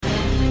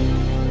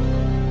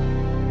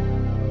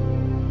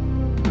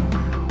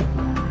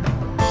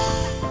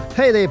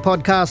Hey there,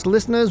 podcast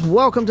listeners.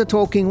 Welcome to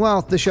Talking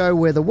Wealth, the show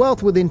where the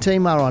Wealth Within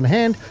team are on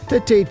hand to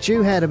teach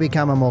you how to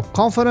become a more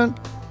confident,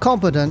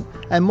 competent,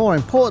 and more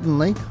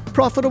importantly,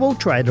 profitable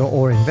trader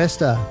or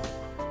investor.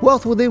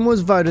 Wealth Within was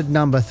voted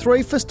number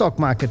 3 for Stock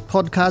Market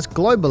Podcast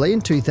globally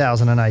in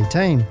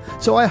 2018,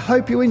 so I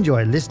hope you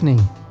enjoy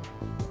listening.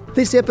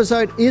 This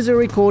episode is a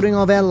recording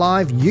of our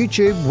live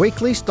YouTube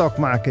weekly stock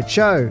market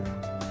show.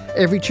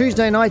 Every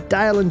Tuesday night,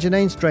 Dale and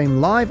Janine stream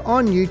live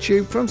on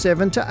YouTube from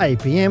 7 to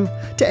 8 p.m.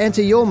 to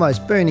answer your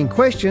most burning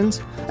questions,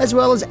 as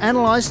well as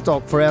analyse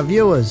stock for our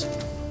viewers.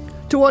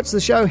 To watch the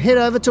show, head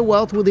over to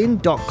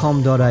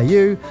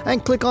wealthwithin.com.au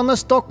and click on the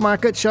Stock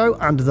Market Show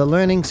under the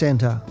Learning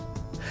Centre.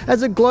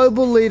 As a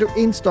global leader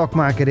in stock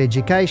market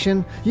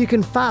education, you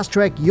can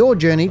fast-track your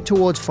journey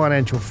towards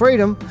financial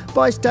freedom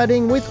by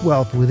studying with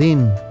Wealth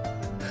Within.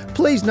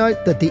 Please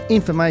note that the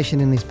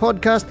information in this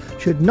podcast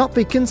should not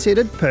be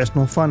considered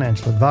personal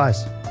financial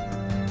advice.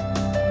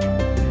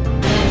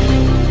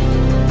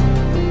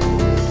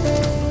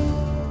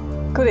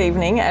 Good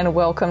evening and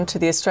welcome to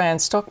the Australian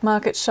Stock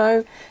Market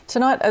Show.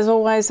 Tonight, as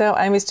always, our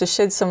aim is to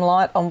shed some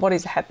light on what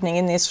is happening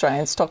in the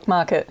Australian stock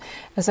market,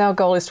 as our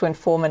goal is to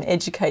inform and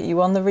educate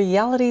you on the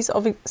realities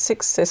of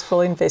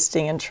successful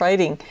investing and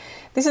trading.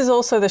 This is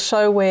also the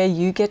show where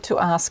you get to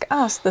ask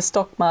us, the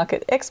stock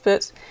market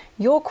experts,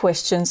 your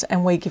questions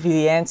and we give you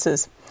the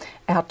answers.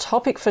 Our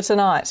topic for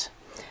tonight,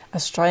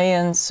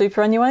 Australian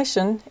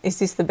Superannuation, is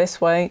this the best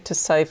way to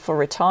save for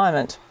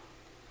retirement?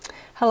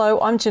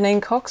 Hello, I'm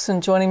Janine Cox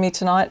and joining me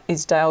tonight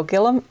is Dale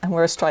Gillum and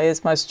we're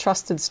Australia's most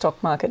trusted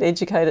stock market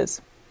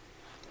educators.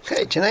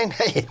 Hey Janine,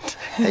 hey,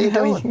 how you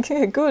doing?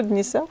 Yeah, good, and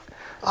yourself?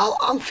 Oh,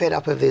 I'm fed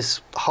up of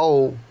this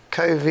whole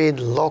COVID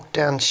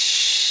lockdown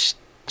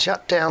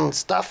shutdown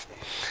stuff.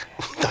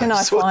 Can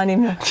I find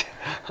him?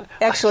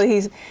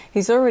 Actually,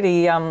 he's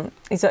already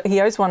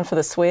he owes one for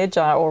the swear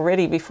jar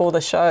already before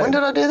the show. When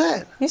did I do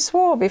that? You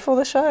swore before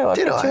the show. I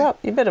picked you up.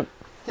 You better.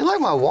 You're like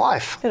my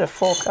wife. Better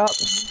fork up.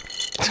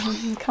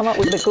 Come up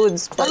with the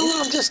goods,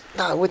 please.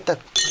 With the,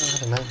 I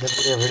don't know,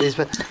 whatever it is,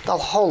 but the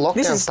whole lockdown stuff.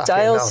 This is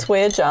Dale's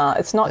swear jar.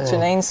 It's not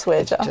Janine's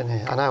swear jar.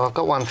 I know, I've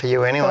got one for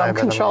you anyway. But I'm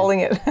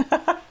controlling it.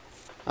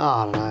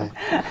 I don't know.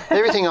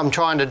 Everything I'm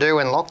trying to do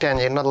in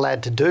lockdown, you're not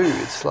allowed to do.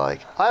 It's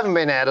like, I haven't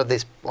been out of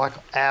the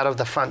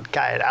front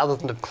gate, other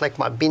than to collect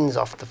my bins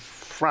off the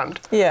front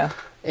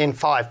in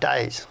 5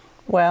 days.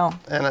 Wow.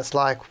 And it's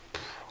like,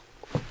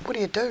 what do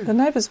you do? The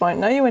neighbours won't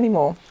know you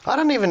anymore. I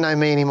don't even know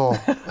me anymore.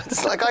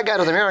 It's like I go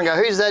to the mirror and go,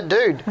 who's that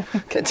dude?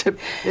 It's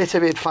a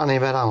bit funny,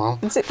 but oh well.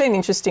 It's been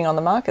interesting on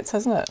the markets,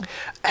 hasn't it?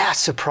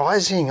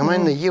 Surprising. I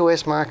mean, the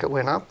US market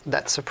went up.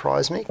 That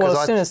surprised me. Well,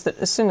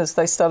 as soon as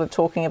they started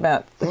talking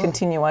about the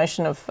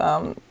continuation of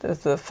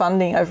the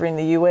funding over in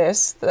the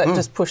US, that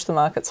just pushed the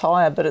markets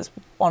higher, but it's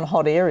on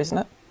hot air, isn't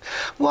it?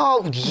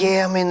 Well,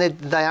 yeah, I mean,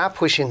 they are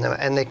pushing them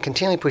and they're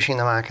continually pushing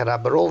the market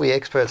up, but all the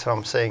experts that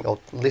I'm seeing or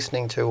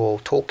listening to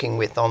or talking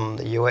with on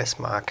the US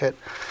market,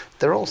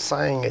 they're all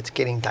saying it's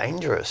getting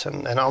dangerous,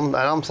 and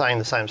I'm saying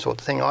the same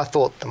sort of thing. I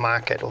thought the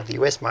market or the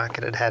US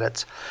market had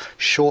its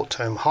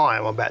short-term high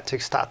and we're about to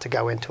start to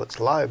go into its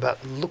low, but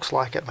it looks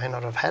like it may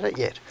not have had it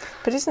yet.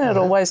 But isn't it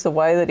always the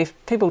way that if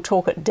people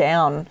talk it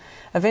down,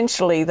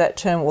 eventually that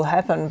term will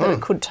happen, but it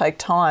could take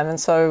time,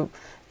 and so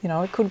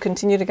it could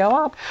continue to go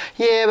up.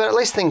 Yeah, but at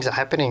least things are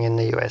happening in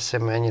the US. I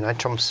mean,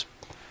 Trump's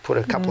put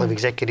a couple of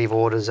executive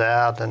orders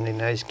out,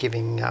 and he's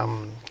keeping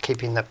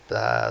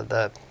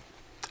the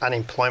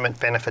unemployment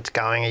benefits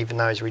going, even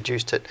though he's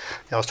reduced it.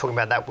 I was talking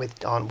about that with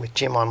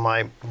Jim on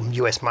my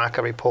US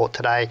market report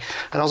today,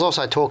 and I was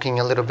also talking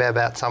a little bit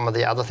about some of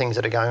the other things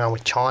that are going on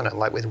with China,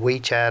 like with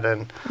WeChat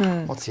and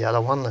what's the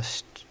other one? The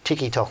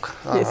TikTok.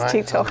 Yes,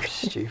 TikTok.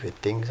 Stupid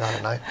things. I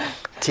don't know.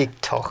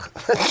 TikTok.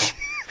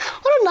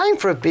 What a name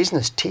for a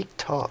business,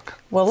 TikTok.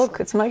 Well,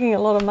 look, it's making a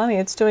lot of money.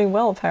 It's doing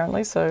well,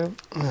 apparently, so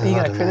are you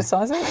going to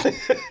criticise it?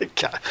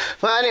 Okay.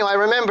 Well, anyway,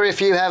 remember,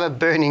 if you have a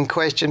burning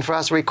question for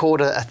us,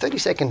 record a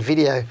 30-second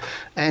video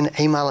and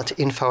email it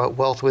to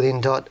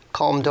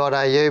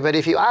info@wealthwithin.com.au. But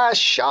if you are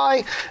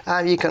shy,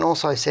 you can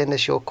also send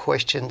us your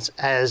questions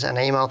as an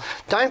email.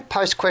 Don't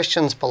post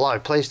questions below.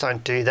 Please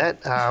don't do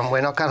that.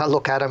 We're not going to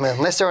look at them.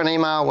 Unless they're an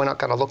email, we're not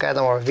going to look at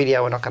them, or a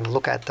video, we're not going to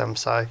look at them.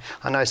 So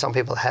I know some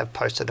people have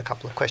posted a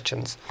couple of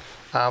questions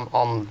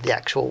on the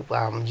actual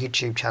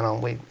YouTube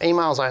channel.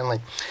 Emails only.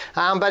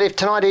 But if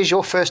tonight is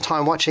your first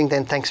time watching,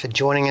 then thanks for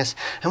joining us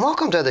and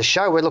welcome to the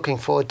show. We're looking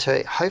forward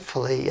to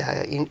hopefully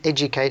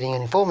educating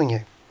and informing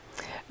you.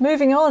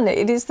 Moving on,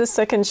 it is the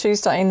second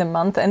Tuesday in the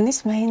month, and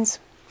this means...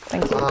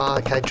 Thank you.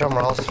 Okay, drum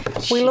rolls.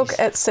 We look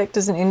at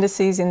sectors and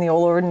indices in the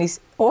ordinary.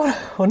 I'm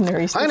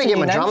going to get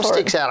my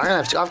drumsticks out.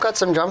 I've got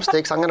some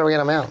drumsticks. I'm going to get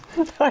them out.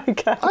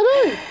 Okay.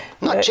 I do.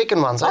 Not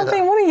chicken ones either. I've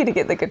been wanting you to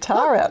get the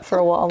guitar out for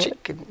a while.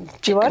 Chicken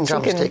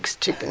drumsticks.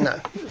 Chicken, no.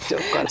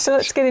 So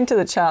let's get into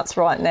the charts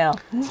right now.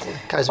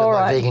 Goes with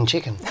my vegan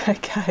chicken.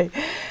 Okay.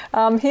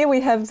 Here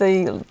we have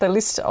the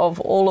list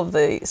of all of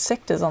the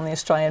sectors on the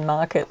Australian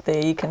market.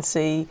 There you can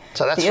see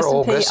the S&P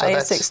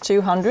ASX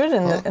 200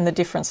 and the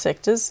different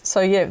sectors. So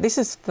yeah, this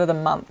is for the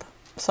month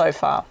so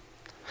far.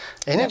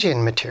 Energy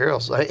and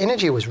materials.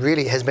 Energy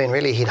has been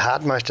really hit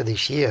hard most of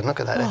this year. And look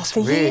at that. For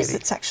years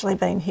it's actually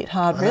been hit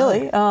hard,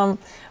 really,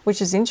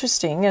 which is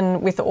interesting.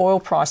 And with the oil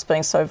price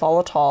being so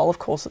volatile, of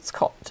course, it's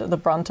copped the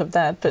brunt of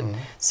that. But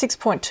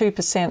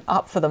 6.2%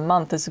 up for the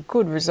month is a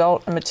good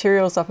result. And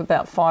materials up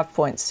about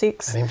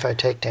 5.6. And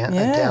Infotech down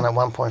at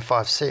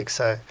 1.56.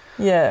 So.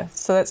 Yeah,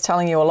 so that's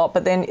telling you a lot.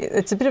 But then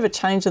it's a bit of a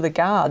change of the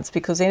guards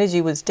because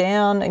energy was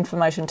down,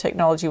 information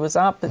technology was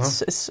up.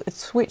 It's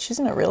switch,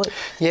 isn't it, really?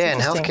 Yeah, and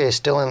healthcare is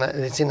still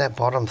it's in that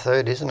bottom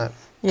third, isn't it?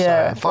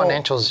 Yeah. So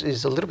financials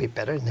is a little bit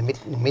better in the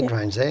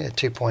mid-range there,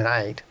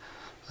 2.8.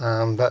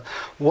 But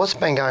what's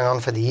been going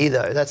on for the year,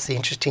 though, that's the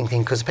interesting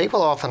thing because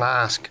people often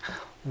ask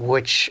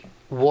what's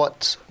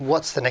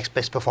the next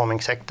best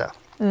performing sector?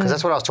 Because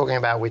that's what I was talking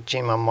about with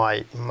Jim on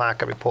my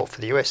market report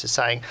for the US, is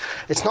saying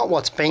it's not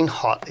what's been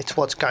hot, it's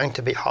what's going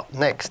to be hot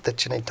next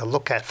that you need to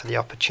look at for the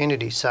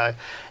opportunity. So,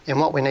 and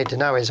what we need to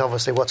know is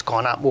obviously what's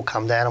gone up will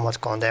come down and what's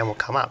gone down will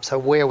come up. So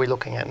where are we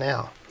looking at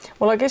now?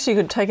 Well, I guess you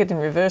could take it in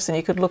reverse and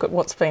you could look at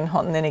what's been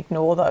hot and then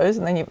ignore those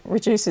and then it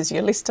reduces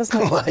your list,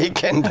 doesn't it? Well, it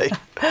can be.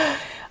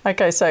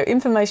 Okay, so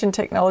information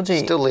technology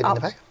still leading the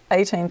pack.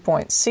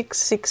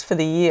 18.66 for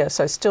the year,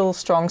 so still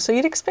strong. So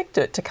you'd expect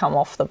it to come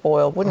off the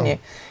boil, wouldn't you?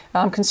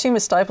 Consumer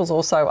staples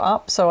also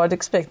up, so I'd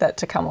expect that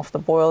to come off the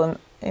boil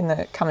in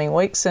the coming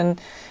weeks. And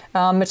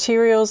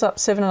materials up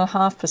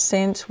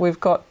 7.5%. We've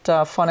got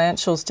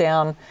financials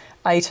down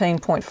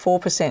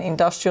 18.4%,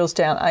 industrials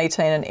down 18%,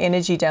 and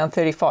energy down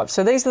 35%.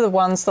 So these are the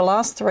ones, the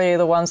last three are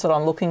the ones that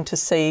I'm looking to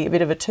see a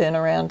bit of a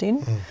turnaround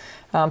in,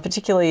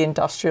 particularly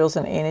industrials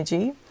and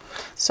energy.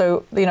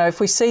 So,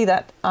 if we see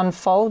that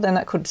unfold, then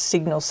that could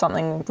signal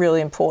something really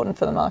important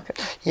for the market.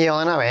 Yeah,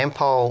 I know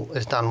Ampol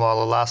has done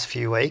well the last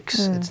few weeks.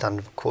 It's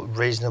done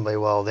reasonably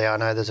well there. I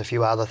know there's a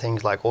few other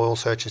things like Oil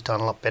Search has done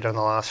a lot better in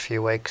the last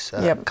few weeks,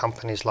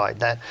 companies like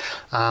that.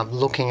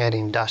 Looking at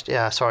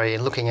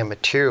looking at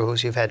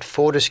materials, you've had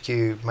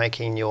Fortescue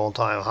making new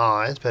all-time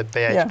highs, but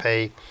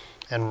BHP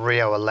and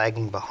Rio are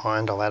lagging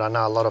behind all that. I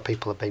know a lot of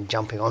people have been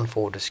jumping on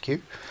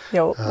Fortescue.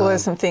 Yeah, well,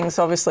 there's some things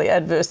obviously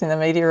adverse in the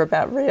media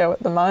about Rio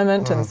at the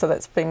moment, and so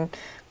that's been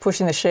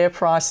pushing the share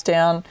price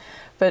down.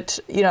 But,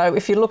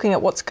 if you're looking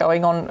at what's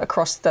going on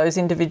across those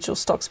individual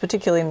stocks,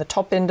 particularly in the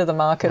top end of the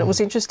market, it was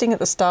interesting at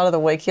the start of the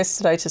week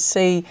yesterday to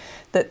see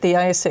that the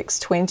ASX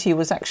 20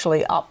 was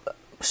actually up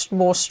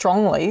more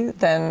strongly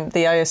than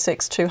the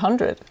ASX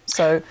 200.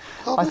 So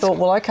I thought,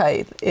 well,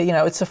 okay,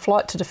 it's a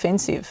flight to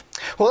defensive.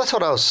 Well, that's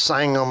what I was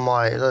saying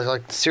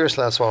on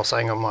seriously, that's what I was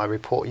saying on my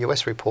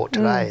US report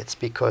today. It's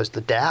because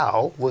the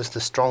Dow was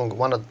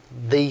one of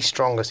the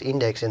strongest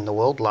index in the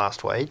world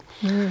last week.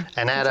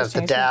 And out of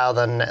the Dow,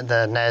 the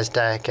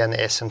NASDAQ and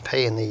the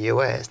S&P in the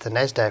US, the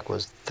NASDAQ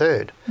was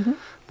third.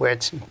 Where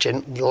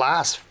the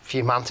last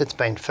few months it's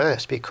been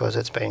first because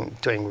it's been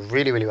doing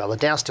really, really well. The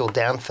Dow's still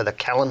down for the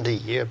calendar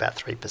year, about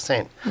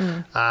 3%,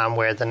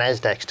 where the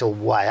NASDAQ's still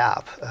way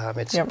up.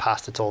 It's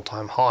past its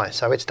all-time high,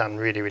 so it's done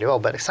really, really well.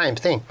 But the same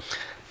thing,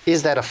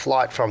 is that a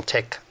flight from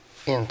tech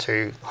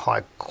into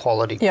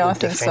high-quality, good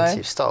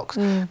defensive stocks?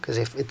 Because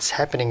if it's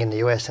happening in the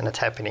US and it's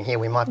happening here,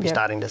 we might be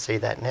starting to see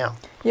that now.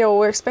 Yeah, well,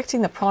 we're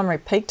expecting the primary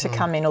peak to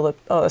come in or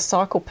the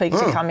cycle peak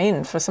to come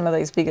in for some of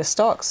these bigger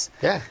stocks.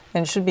 Yeah.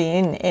 And should be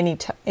in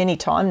any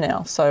time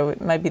now. So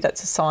maybe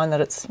that's a sign that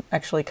it's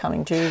actually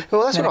coming due.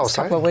 Well, that's in the what next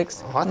I was couple of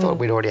weeks. I thought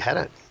we'd already had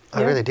it.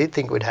 I really did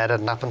think we'd had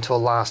it up until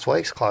last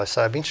week's close.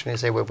 So it'd be interesting to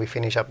see where we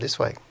finish up this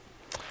week.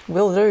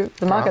 Will do.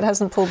 The market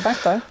hasn't pulled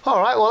back though. All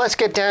right, well, let's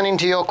get down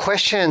into your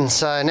questions.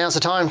 So now's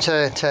the time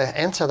to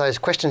answer those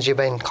questions you've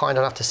been kind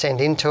enough to send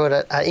into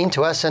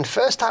us. And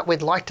first up,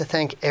 we'd like to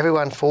thank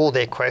everyone for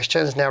their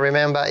questions. Now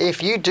remember,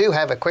 if you do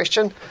have a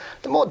question,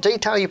 the more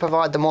detail you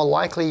provide, the more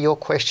likely your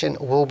question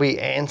will be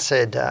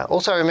answered.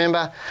 Also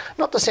remember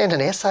not to send an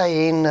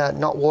essay in,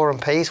 not War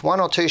and Peace. 1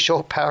 or 2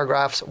 short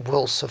paragraphs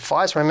will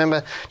suffice.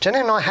 Remember,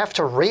 Janine and I have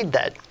to read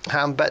that.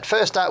 But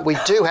first up, we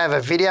do have a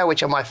video,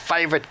 which are my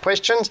favourite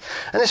questions.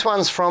 And this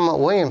one's from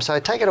William. So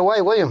take it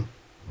away, William.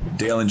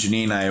 Dale and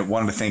Janine, I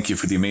wanted to thank you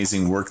for the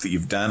amazing work that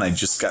you've done. I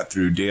just got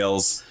through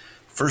Dale's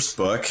first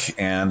book,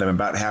 and I'm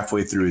about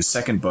halfway through his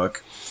second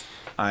book.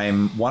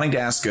 I'm wanting to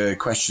ask a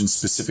question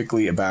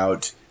specifically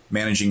about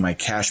managing my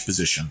cash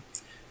position.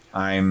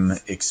 I'm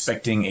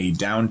expecting a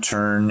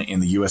downturn in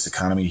the U.S.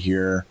 economy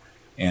here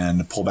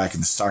and a pullback in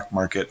the stock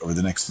market over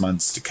the next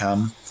months to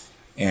come.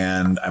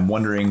 And I'm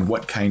wondering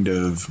what kind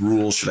of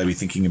rules should I be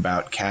thinking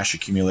about cash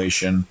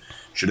accumulation?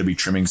 Should I be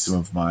trimming some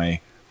of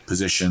my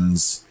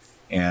positions?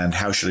 And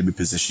how should I be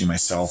positioning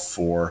myself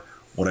for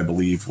what I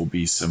believe will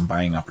be some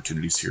buying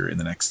opportunities here in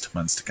the next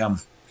months to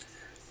come?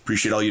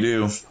 Appreciate all you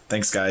do.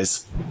 Thanks,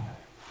 guys.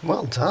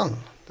 Well done.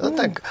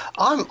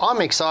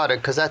 I'm excited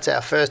because that's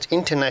our first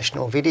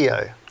international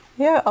video.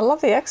 Yeah, I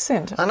love the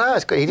accent. I know,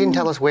 it's good. He didn't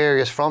tell us where he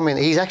was from.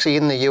 He's actually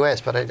in the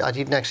US, but I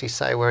didn't actually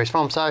say where he's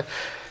from. So,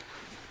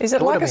 is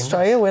it like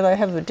Australia where they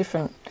have a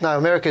different... No,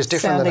 America's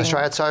different than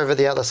Australia. It's over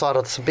the other side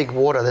of some big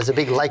water. There's a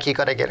big lake you've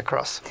got to get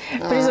across.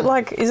 But is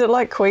it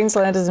like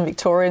Queenslanders and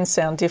Victorians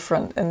sound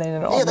different? And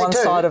then on one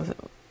side of...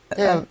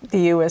 the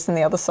US and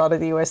the other side of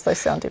the US, they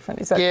sound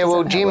different. Is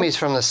that Jim is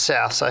from the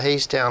south, so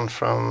he's down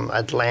from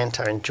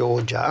Atlanta in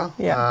Georgia.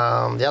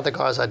 Yeah. The other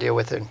guys I deal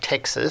with are in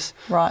Texas.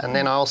 Right. And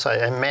then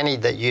and Manny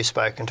that you've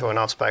spoken to and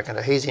I've spoken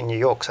to, he's in New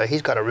York, so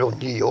he's got a real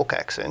New York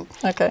accent.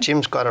 Okay.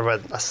 Jim's got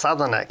a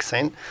southern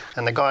accent,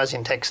 and the guys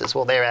in Texas,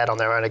 well, they're out on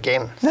their own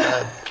again.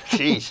 So,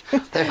 geez,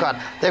 they've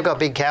got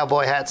big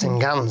cowboy hats and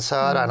guns, so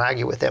I don't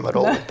argue with them at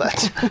all,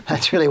 but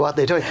that's really what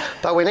they're doing.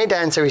 But we need to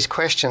answer his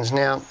questions.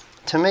 Now,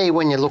 to me,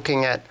 when you're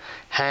looking at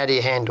how do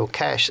you handle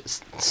cash,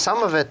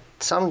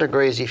 some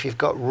degrees, if you've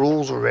got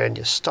rules around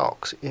your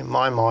stocks, in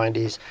my mind,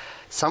 is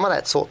some of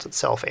that sorts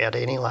itself out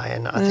anyway.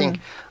 And I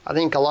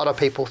think a lot of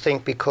people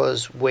think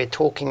because we're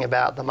talking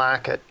about the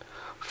market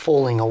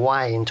falling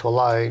away into a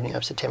low,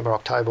 September,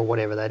 October,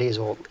 whatever that is,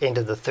 or end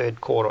of the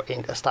third quarter,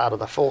 start of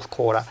the fourth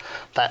quarter,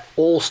 that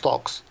all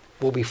stocks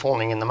will be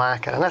falling in the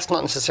market, and that's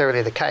not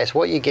necessarily the case.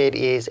 What you get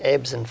is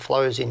ebbs and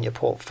flows in your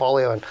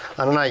portfolio, and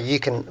I don't know, you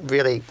can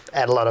really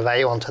add a lot of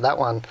value onto that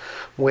one,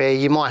 where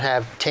you might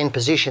have 10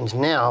 positions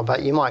now,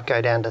 but you might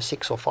go down to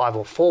 6 or 5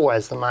 or 4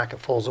 as the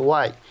market falls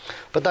away.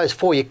 But those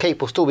 4 you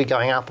keep will still be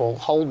going up or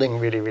holding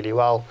really, really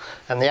well,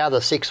 and the other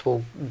 6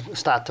 will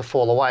start to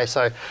fall away.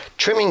 So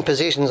trimming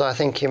positions, I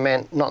think you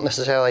meant not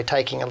necessarily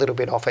taking a little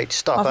bit off each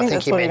stock. I think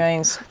that's what he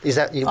means. Is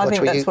that I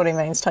think that's what he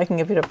means,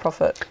 taking a bit of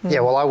profit. Yeah,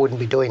 well, I wouldn't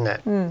be doing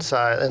that. So,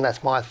 and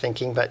that's my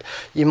thinking, but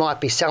you might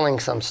be selling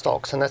some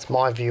stocks, and that's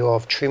my view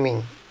of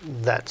trimming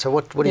that. So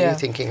what are you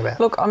thinking about?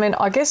 Look, I mean,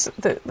 I guess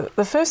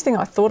the first thing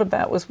I thought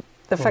about was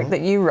the fact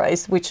that you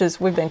raised, which is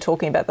we've been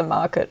talking about the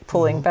market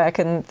pulling back,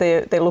 and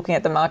they're looking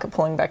at the market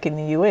pulling back in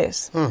the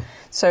US.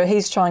 So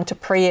he's trying to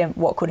preempt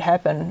what could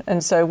happen.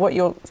 And so what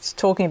you're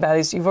talking about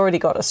is you've already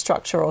got a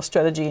structure or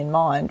strategy in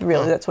mind.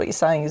 Really, that's what you're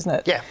saying, isn't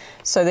it? Yeah.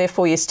 So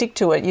therefore you stick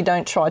to it. You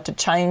don't try to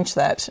change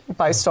that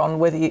based on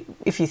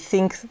if you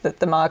think that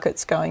the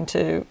market's going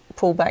to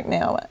pull back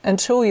now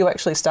until you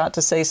actually start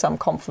to see some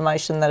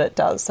confirmation that it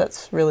does.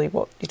 That's really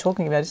what you're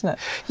talking about, isn't it?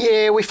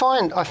 Yeah,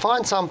 I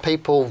find some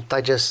people,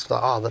 they just,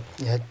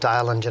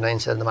 Dale and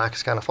Janine said the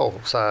market's going to fall,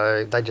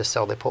 so they just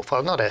sell their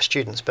portfolio. Not our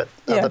students, but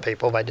other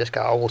people, they just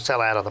go, we'll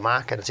sell out of the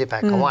market and sit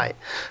back and wait.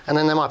 And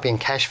then they might be in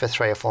cash for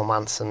 3 or 4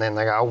 months, and then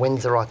they go,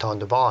 when's the right time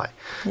to buy?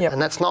 Yep.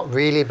 And that's not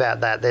really about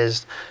that.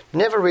 There's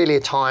never really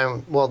a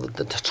time,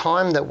 the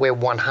time that we're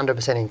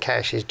 100% in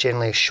cash is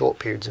generally short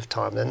periods of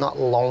time. They're not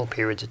long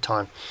periods of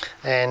time.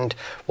 And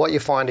what you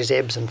find is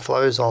ebbs and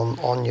flows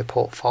on your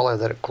portfolio,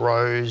 that it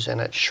grows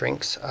and it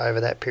shrinks over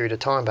that period of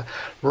time. But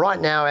right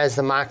now, as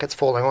the market's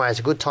falling away, it's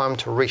a good time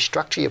to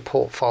restructure your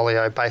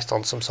portfolio based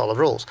on some solid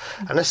rules.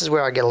 And this is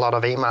where I get a lot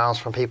of emails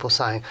from people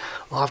saying,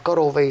 I've got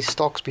all these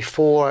stocks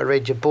before I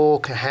read your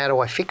book, and how do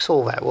I fix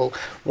all that? Well,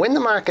 when the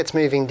market's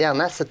moving down,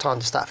 that's the time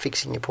to start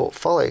fixing your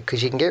portfolio,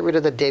 because you can get rid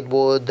of the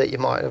deadwood that you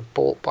might have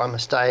bought by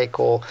mistake,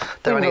 or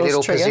there are any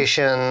little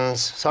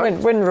positions. Sorry?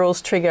 When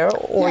rules trigger,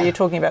 or you're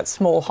talking about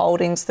small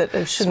holdings that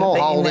shouldn't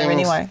be in there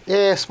anyway.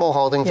 Yeah, small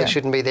holdings that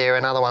shouldn't be there,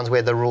 and other ones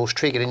where the rules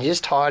triggered, and you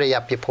just tidy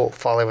up your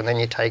portfolio and then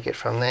you take it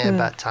from there.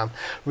 But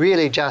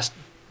really just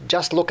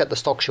look at the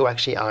stocks you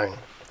actually own.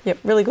 Yep,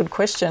 really good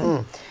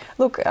question.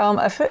 Look,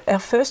 our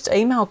first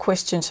email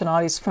question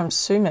tonight is from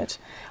Sumit.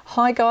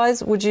 Hi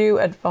guys, would you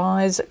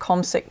advise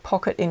CommSec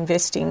pocket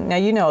investing? Now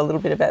you know a little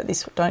bit about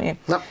this, don't you?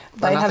 No,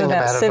 they have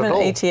about 7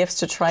 ETFs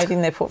to trade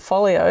in their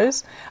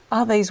portfolios.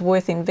 Are these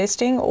worth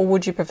investing, or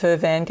would you prefer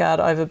Vanguard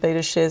over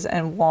Beta shares,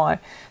 and why?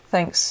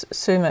 Thanks,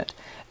 Sumit.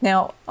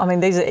 Now, I mean,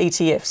 these are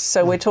ETFs,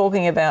 so we're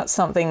talking about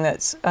something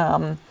that's,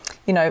 funds.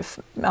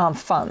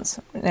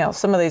 Now,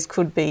 some of these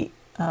could be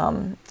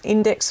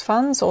index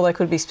funds, or they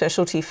could be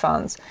specialty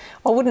funds.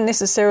 I wouldn't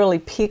necessarily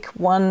pick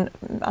one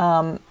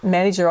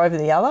manager over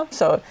the other.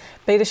 So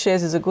Beta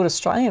Shares is a good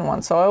Australian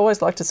one. So I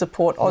always like to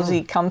support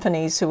Aussie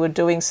companies who are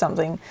doing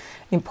something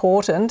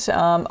important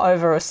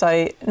over,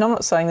 say, and I'm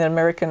not saying that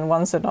American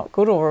ones are not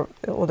good, or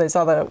there's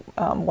other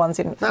ones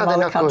from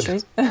other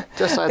countries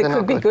Just say that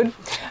could be good.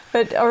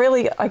 But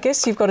I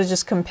guess you've got to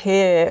just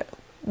compare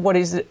what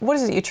is it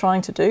you're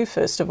trying to do,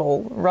 first of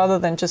all, rather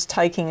than just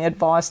taking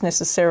advice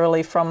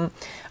necessarily from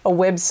a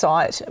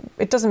website.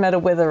 It doesn't matter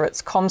whether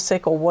it's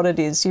CommSec or what it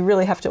is. You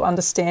really have to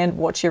understand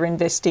what you're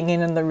investing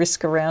in and the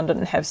risk around it,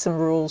 and have some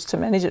rules to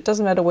manage it. It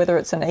doesn't matter whether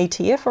it's an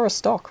ETF or a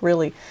stock,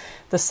 really.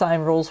 The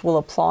same rules will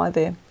apply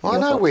there. Well, I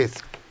know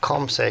with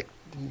CommSec,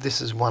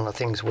 this is one of the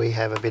things we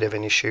have a bit of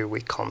an issue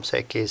with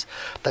CommSec, is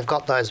they've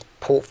got those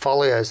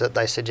portfolios that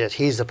they suggest,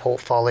 here's a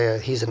portfolio,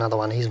 here's another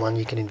one, here's one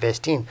you can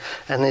invest in.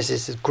 And there's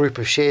this group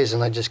of shares,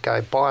 and they just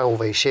go buy all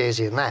these shares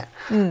in that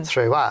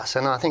through us.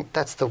 And I think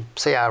that's the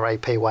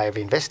CRAP way of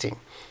investing.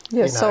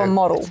 Yeah, so a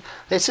model.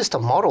 It's just a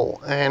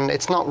model, and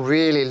it's not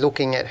really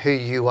looking at who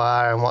you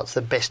are and what's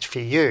the best for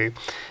you.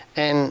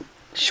 And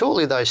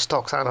surely those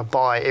stocks aren't a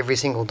buy every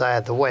single day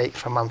of the week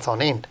for months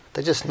on end.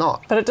 They're just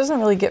not. But it doesn't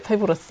really get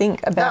people to think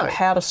about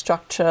how to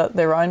structure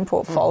their own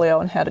portfolio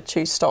and how to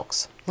choose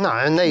stocks. No,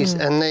 and these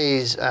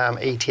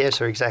ETFs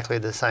are exactly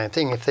the same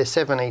thing. If there's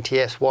 7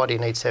 ETFs, why do you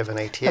need 7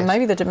 ETFs? And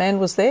maybe the demand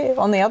was there.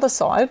 On the other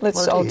side,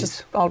 I'll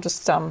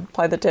just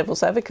play the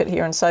devil's advocate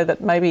here and say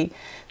that maybe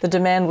the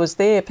demand was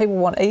there. People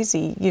want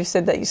easy. You've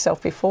said that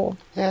yourself before.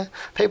 Yeah,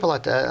 people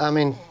like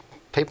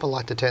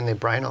to turn their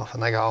brain off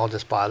and they go, I'll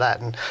just buy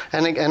that. And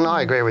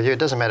I agree with you. It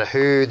doesn't matter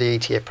who the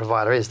ETF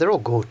provider is. They're all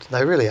good.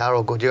 They really are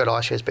all good. You've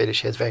got iShares,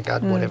 BetaShares,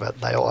 Vanguard, whatever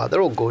they all are.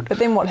 They're all good. But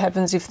then what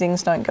happens if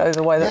things don't go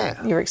the way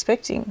that you're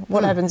expecting?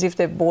 What happens if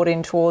they're bought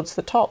in towards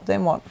the top?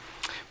 Then what?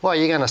 Well,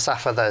 you're going to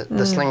suffer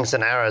the slings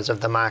and arrows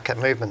of the market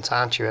movements,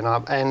 aren't you?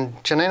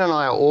 And Janine and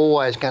I are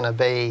always going to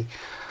be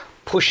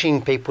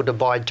pushing people to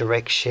buy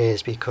direct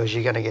shares because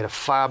you're going to get a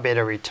far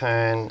better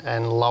return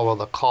and lower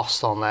the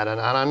costs on that.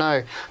 And I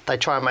know they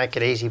try and make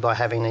it easy by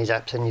having these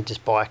apps and you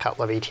just buy a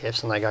couple of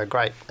ETFs and they go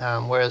great.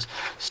 Whereas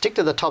stick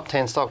to the top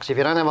 10 stocks. If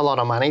you don't have a lot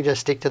of money,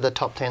 just stick to the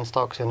top 10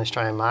 stocks in the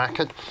Australian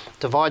market.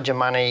 Divide your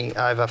money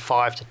over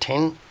 5 to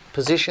 10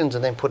 positions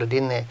and then put it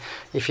in there.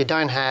 If you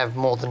don't have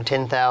more than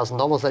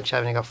 $10,000, let's say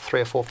you've only got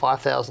 $3,000 or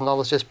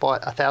 $5,000, just buy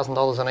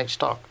 $1,000 on each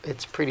stock.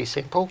 It's pretty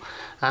simple.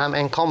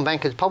 And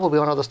CommBank is probably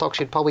one of the stocks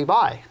you'd probably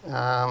buy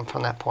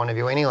from that point of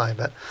view anyway.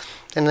 But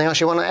anything else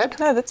you want to add?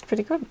 No, that's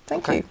pretty good.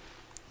 Thank you.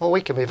 Well,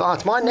 we can move on.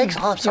 It's mine next.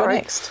 Oh, I'm sorry.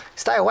 You're next.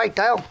 Stay awake,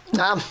 Dale.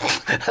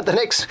 The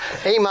next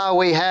email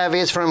we have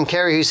is from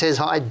Kerry who says,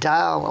 hi,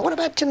 Dale. What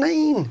about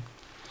Janine?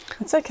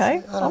 It's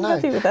okay. I'm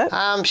happy with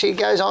that. She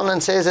goes on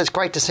and says, it's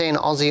great to see an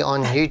Aussie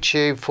on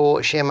YouTube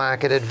for share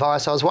market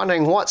advice. I was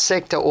wondering what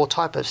sector or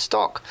type of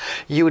stock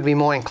you would be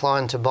more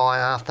inclined to buy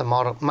after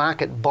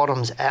market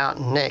bottoms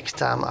out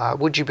next.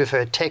 Would you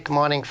prefer tech,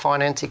 mining,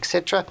 finance,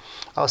 etc.?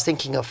 I was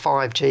thinking of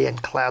 5G and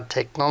cloud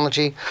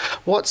technology.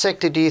 What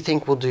sector do you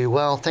think will do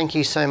well? Thank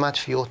you so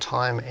much for your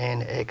time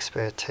and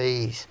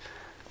expertise.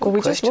 Well,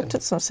 we just looked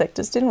at some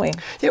sectors, didn't we?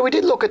 Yeah, we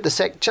did look at the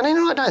Janine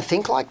and I don't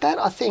think like that.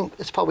 I think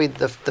it's probably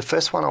the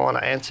first one I want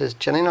to answer is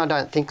Janine and I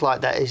don't think like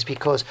that is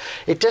because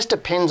it just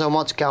depends on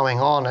what's going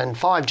on. And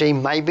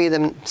 5G may be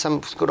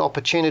some good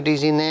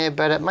opportunities in there,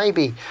 but it may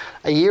be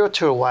a year or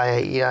two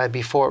away,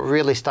 before it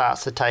really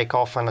starts to take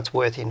off and it's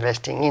worth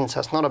investing in. So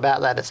it's not about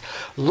that. It's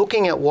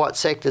looking at what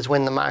sectors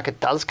when the market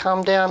does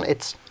come down.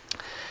 It's,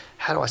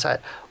 how do I say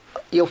it?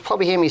 You'll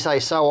probably hear me say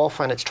so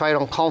often, it's trade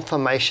on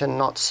confirmation,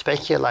 not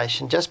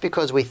speculation. Just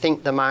because we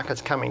think the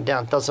market's coming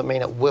down doesn't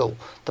mean it will.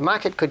 The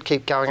market could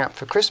keep going up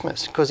for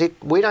Christmas because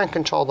we don't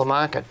control the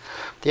market.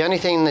 The only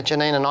thing that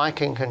Janine and I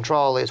can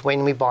control is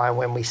when we buy and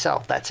when we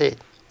sell. That's it.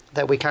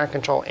 That we can't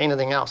control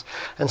anything else.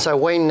 And so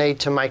we need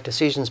to make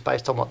decisions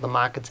based on what the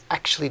market's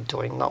actually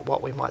doing, not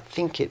what we might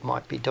think it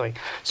might be doing.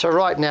 So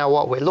right now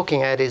what we're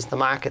looking at is the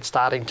market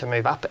starting to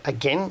move up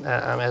again,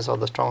 as of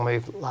the strong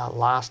move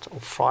last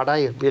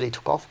Friday. It really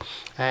took off.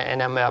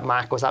 And our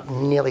market was up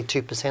nearly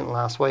 2%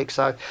 last week.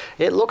 So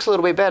it looks a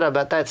little bit better,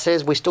 but that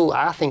says we still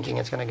are thinking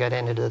it's going to go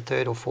down into the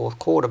third or fourth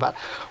quarter. But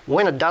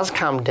when it does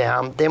come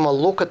down, then we'll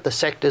look at the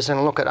sectors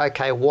and look at,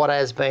 okay, what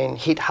has been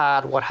hit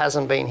hard, what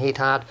hasn't been hit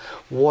hard,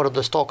 what are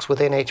the stocks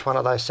within each one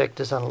of those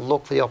sectors, and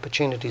look for the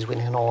opportunities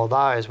within all of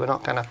those. We're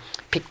not going to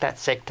pick that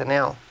sector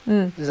now.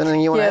 Is there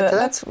anything you want to add to that? Yeah,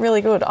 that's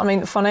really good. I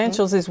mean,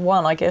 financials is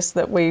one, I guess,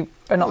 that we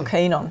are not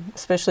keen on,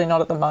 especially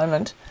not at the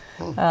moment,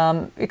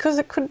 because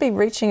it could be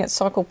reaching its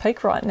cycle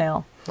peak right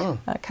now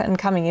and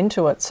coming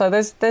into it. So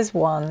there's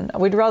one.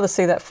 We'd rather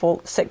see that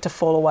sector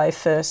fall away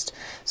first.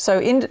 So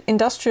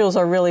industrials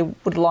I really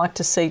would like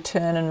to see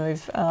turn and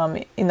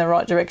move in the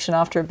right direction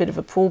after a bit of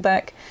a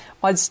pullback.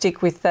 I'd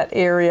stick with that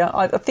area.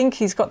 I think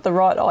he's got the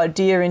right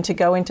idea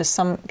going into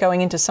some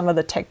of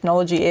the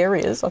technology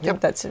areas. I think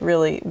that's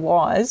really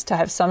wise to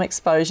have some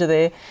exposure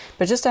there,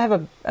 but just to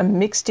have a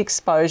mixed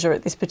exposure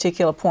at this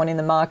particular point in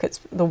the market's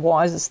the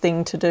wisest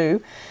thing to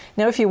do.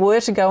 Now, if you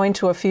were to go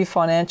into a few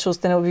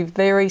financials, then it would be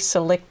very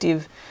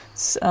selective.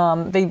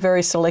 Be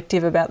very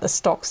selective about the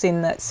stocks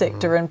in that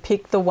sector and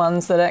pick the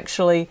ones that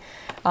actually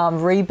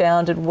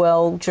rebounded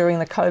well during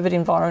the COVID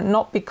environment,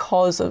 not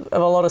because of a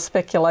lot of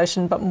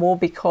speculation, but more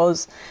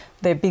because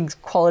they're big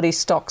quality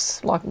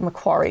stocks like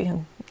Macquarie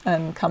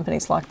and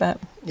companies like that.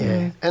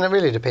 Yeah, and it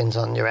really depends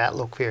on your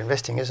outlook for your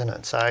investing, isn't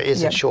it? So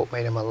is it short,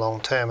 medium and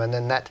long term? And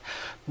then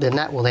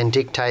that will then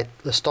dictate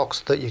the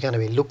stocks that you're going to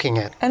be looking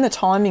at. And the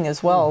timing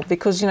as well,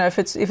 because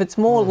if it's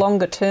more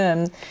longer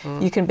term,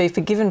 you can be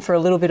forgiven for a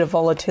little bit of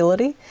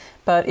volatility.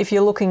 But if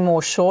you're looking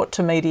more short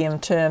to medium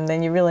term,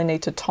 then you really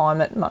need to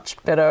time it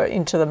much better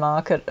into the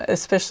market,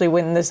 especially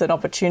when there's an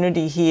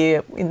opportunity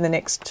here in the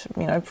next,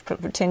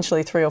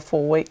 potentially 3 or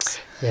 4 weeks.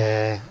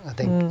 Yeah, I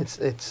think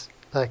it's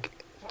like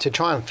to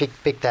try and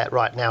pick that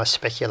right now is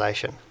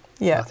speculation.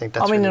 Yeah, I think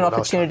that's really an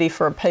opportunity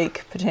for a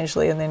peak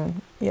potentially, and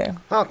then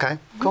Okay,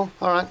 cool.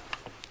 All right.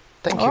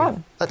 Thank you. Right.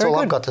 That's all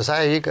I've got to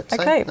say. You got to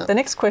say? Okay. No. The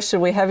next question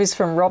we have is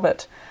from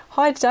Robert.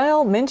 Hi,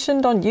 Dale.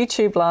 Mentioned on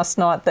YouTube last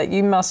night that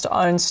you must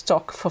own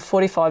stock for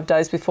 45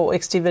 days before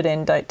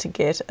ex-dividend date to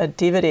get a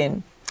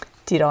dividend.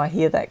 Did I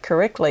hear that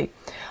correctly?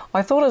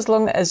 I thought as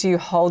long as you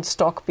hold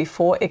stock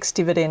before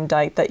ex-dividend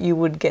date that you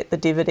would get the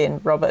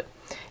dividend, Robert.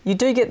 You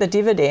do get the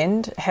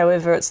dividend,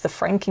 however, it's the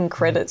franking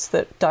credits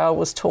that Dale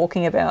was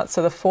talking about.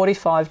 So the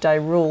 45-day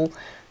rule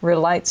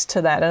relates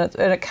to that.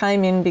 And it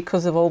came in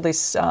because of all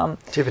this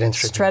dividend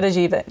stripping.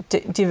 Strategy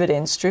that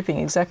dividend stripping,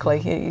 exactly.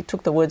 You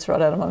took the words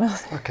right out of my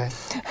mouth. Okay.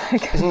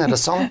 Isn't that a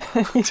song?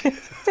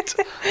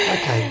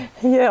 Okay.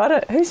 Yeah,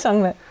 who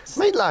sung that?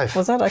 Meatloaf.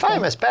 Was that okay?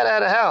 Famous, Bat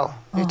Out of Hell.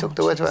 You took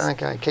the words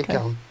right. Okay, keep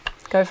going.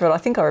 Go for it. I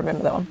think I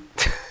remember that one.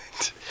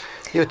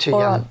 You're too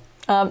young.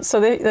 Right. So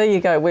there you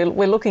go.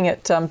 We're looking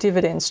at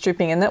dividend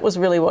stripping, and that was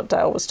really what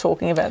Dale was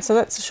talking about. So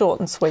that's a short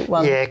and sweet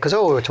one. Yeah, because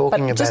all we were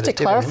talking about just to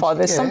clarify,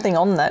 there's something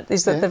on that,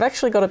 is that they've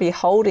actually got to be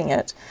holding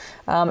it.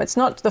 It's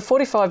not, the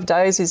 45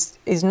 days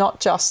is not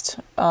just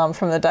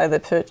from the day they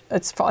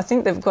purchase. I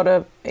think they've got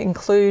to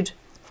include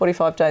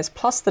 45 days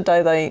plus the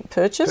day they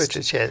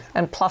purchased,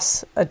 and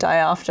plus a day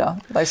after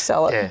they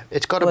sell it. Yeah,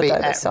 it's got to be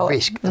at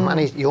risk.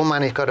 Your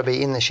money's got to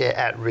be in the share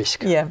at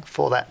risk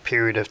for that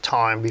period of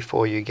time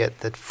before you get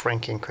the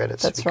franking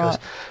credits. That's right.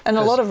 And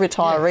a lot of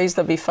retirees,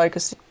 they'll be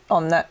focused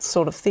on that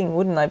sort of thing,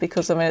 wouldn't they?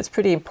 Because, I mean, it's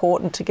pretty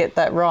important to get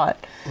that right.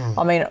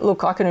 I mean,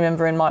 look, I can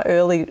remember in my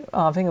early,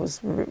 I think it was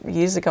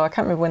years ago, I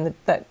can't remember when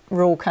that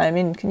rule came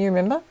in. Can you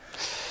remember?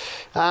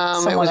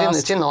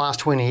 It's in the last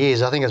 20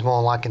 years. I think it's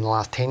more like in the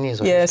last 10 years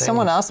or 15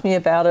 someone years. asked me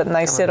about it, and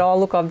they said, oh,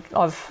 look,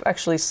 I've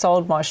actually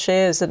sold my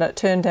shares, and it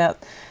turned out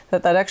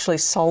that they'd actually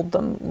sold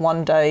them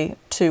one day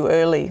too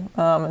early,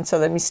 and so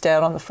they missed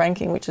out on the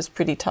franking, which is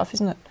pretty tough,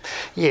 isn't it?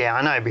 Yeah,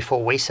 I know.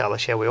 Before we sell a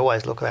share, we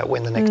always look at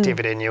when the next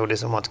dividend yield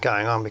is and what's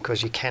going on,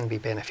 because you can be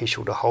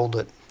beneficial to hold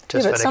it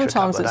just for but an extra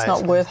sometimes couple of it's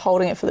days. not worth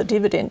holding it for the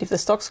dividend. If the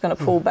stock's going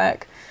to pull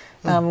back,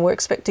 we're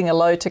expecting a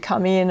low to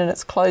come in and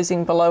it's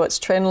closing below its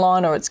trend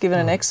line, or it's given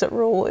an exit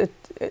rule,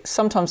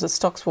 sometimes the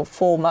stocks will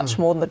fall much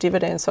more than the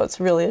dividend, so it's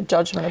really a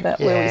judgment about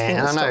where we think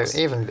the stocks.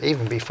 Yeah, and I know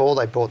even before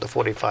they brought the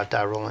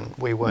 45-day rule, and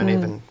we weren't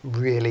even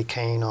really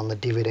keen on the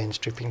dividend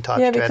stripping type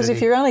strategy. Yeah, because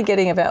if you're only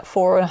getting about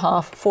 4 to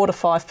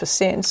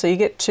 5%, so you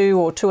get 2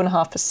 or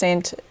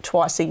 2.5%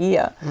 twice a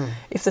year.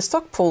 If the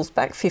stock pulls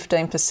back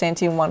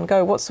 15% in one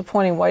go, what's the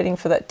point in waiting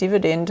for that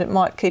dividend? It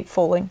might keep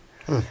falling.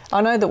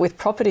 I know that with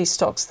property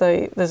stocks,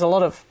 there's a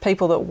lot of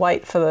people that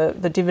wait for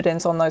the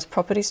dividends on those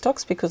property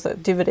stocks because the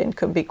dividend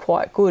can be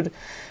quite good.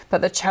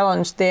 But the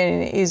challenge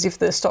then is if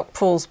the stock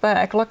pulls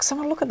back, like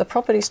someone look at the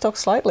property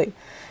stocks lately.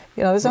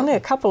 You know, there's only a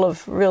couple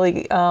of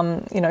really,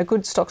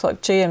 good stocks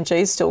like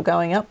GMG still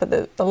going up,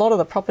 but a lot of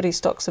the property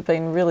stocks have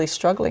been really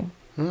struggling.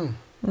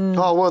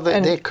 Oh, well,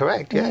 they're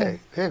correct, yeah,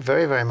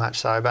 very, very much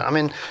so. But, I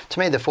mean, to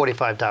me, the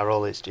 45-day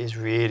rule is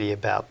really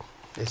about,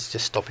 it's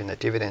just stopping the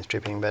dividend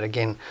stripping. But,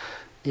 again,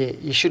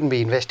 you shouldn't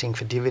be investing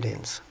for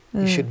dividends.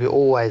 You should be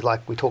always,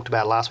 like we talked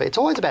about last week, it's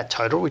always about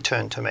total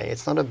return to me.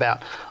 It's not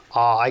about,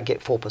 I get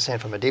 4%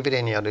 from a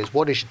dividend yield. It's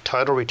what is your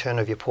total return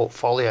of your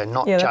portfolio,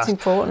 not just that's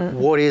important.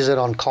 What is it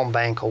on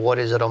CommBank or what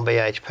is it on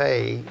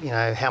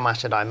BHP, how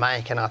much did I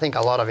make? And I think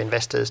a lot of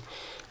investors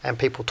and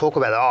people talk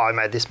about, I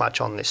made this much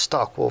on this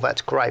stock. Well,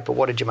 that's great, but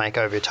what did you make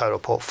over your total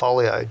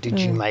portfolio? Did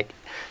you make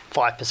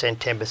 5%,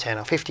 10%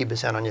 or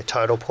 50% on your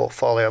total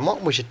portfolio? And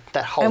what was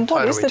that whole total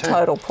return? And what is the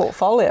total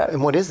portfolio?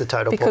 And what is the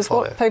total because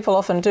portfolio? Because what people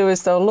often do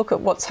is they'll look at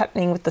what's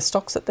happening with the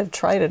stocks that they've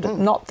traded,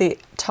 not the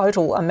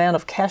total amount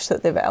of cash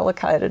that they've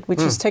allocated,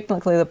 which is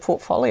technically the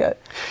portfolio.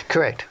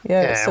 Correct.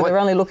 Yeah, so they're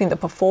only looking at the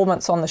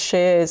performance on the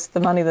shares, the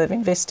money they've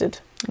invested.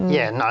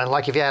 Yeah, no,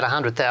 like if you had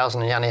 100,000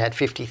 and you only had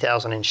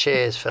 50,000 in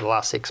shares for the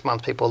last 6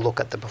 months, people look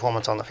at the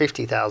performance on the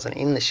 50,000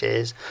 in the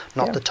shares,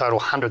 not the total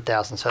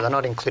 100,000. So they're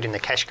not including the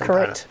cash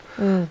component.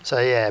 Correct. So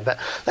yeah, but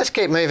let's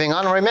keep moving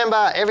on.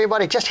 Remember,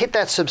 everybody, just hit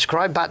that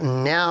subscribe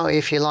button now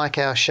if you like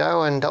our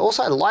show, and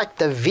also like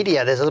the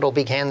video. There's a little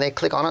big hand there.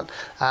 Click on it,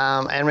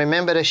 and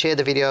remember to share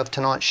the video of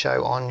tonight's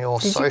show on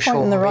your social media. Did you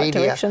point in the right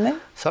direction there?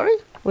 Sorry.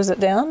 Was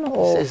it down?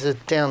 Or? Is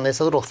it down? There's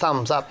a little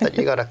thumbs up that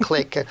you got to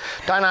click.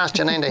 Don't ask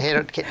Janine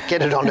to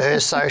get it onto her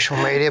social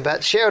media,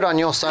 but share it on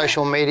your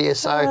social media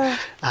so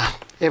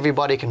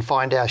everybody can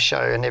find our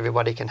show and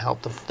everybody can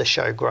help the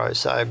show grow.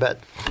 So, but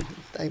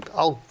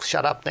I'll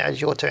shut up now. It's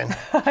your turn.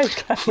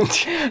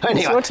 Okay.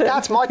 Anyway,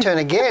 that's my turn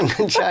again.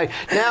 So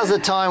now's the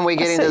time we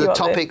get into the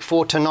topic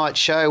for tonight's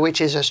show,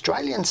 which is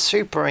Australian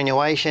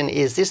superannuation.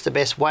 Is this the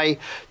best way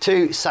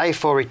to save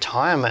for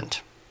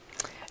retirement?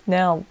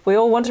 Now, we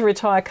all want to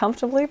retire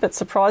comfortably, but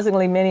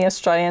surprisingly many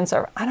Australians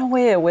are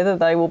unaware whether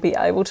they will be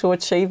able to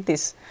achieve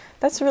this.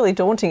 That's really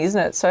daunting,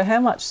 isn't it? So how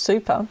much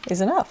super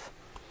is enough?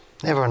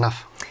 Never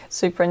enough.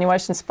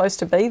 Superannuation is supposed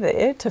to be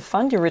there to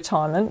fund your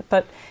retirement,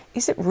 but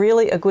is it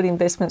really a good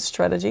investment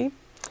strategy?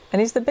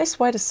 And is the best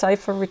way to save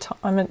for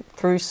retirement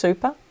through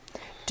super?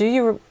 Do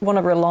you want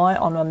to rely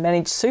on a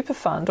managed super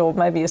fund or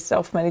maybe a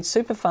self-managed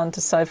super fund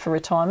to save for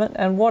retirement?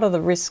 And what are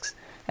the risks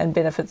and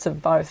benefits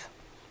of both?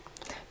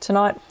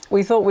 Tonight,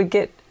 we thought we'd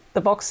get the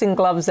boxing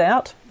gloves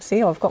out.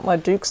 See, I've got my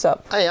Dukes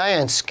up. Hey, I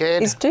ain't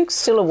scared. Is Dukes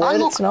still a word?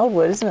 It's an old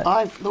word, isn't it?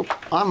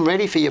 I'm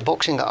ready for your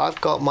boxing.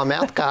 I've got my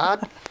mouth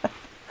guard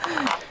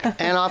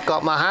and I've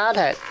got my hard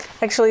hat.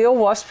 Actually, your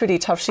wife's pretty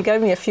tough. She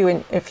gave me a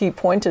few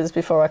pointers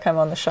before I came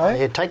on the show.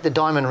 Yeah, take the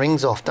diamond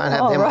rings off. Don't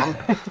have them on.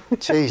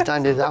 Jeez,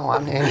 don't do that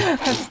one. Yeah.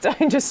 That's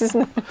dangerous,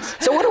 isn't it?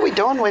 So what are we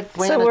doing?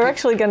 We're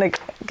actually going to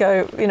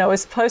go, we're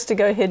supposed to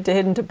go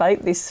head-to-head and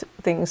debate this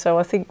thing, so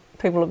I think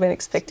people have been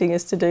expecting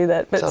us to do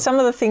that. But some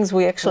of the things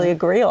we actually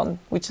agree on,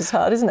 which is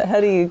hard, isn't it? How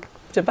do you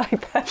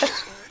debate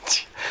that?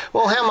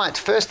 Well, how much?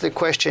 First, the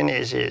question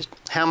is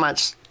how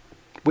much.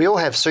 We all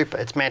have super.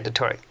 It's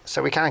mandatory,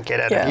 so we can't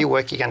get out of. You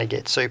work, you're going to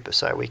get super.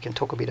 So we can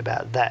talk a bit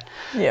about that.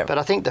 Yeah. But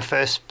I think the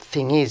first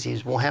thing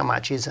is well, how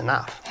much is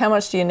enough? How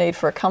much do you need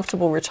for a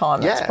comfortable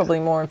retirement? That's probably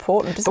more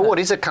important, isn't it? But what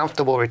is a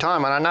comfortable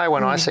retirement? I know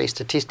when I see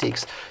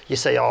statistics, you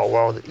see, oh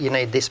well, you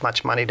need this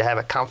much money to have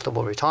a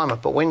comfortable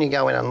retirement. But when you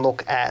go in and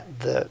look at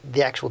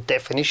the actual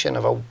definition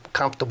of a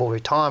comfortable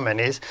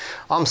retirement, is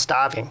I'm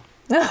starving.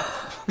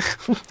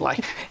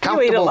 Like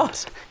comfortable. You eat a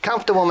lot.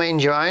 Comfortable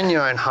means you own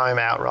your own home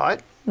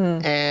outright.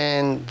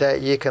 And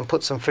that you can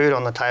put some food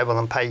on the table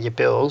and pay your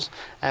bills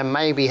and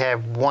maybe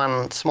have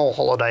one small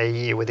holiday a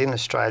year within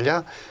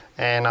Australia,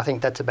 and I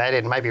think that's about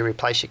it. Maybe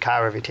replace your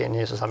car every 10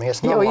 years or something.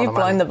 It's not a lot of money. You've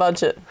blown the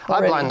budget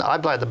already. I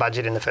blow the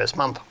budget in the first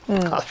month,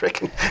 I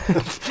reckon.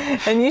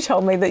 And you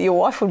told me that your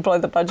wife would blow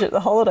the budget, the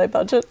holiday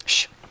budget.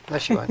 Shh. No,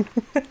 she won't.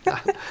 No.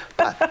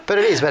 But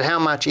it is. But how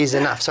much is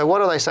enough? So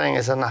what are they saying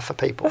is enough for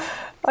people?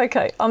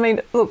 Okay. I mean,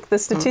 look, the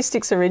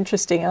statistics are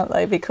interesting, aren't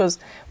they? Because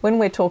when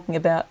we're talking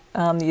about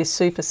your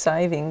super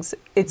savings,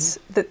 it's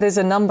there's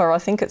a number. I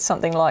think it's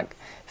something like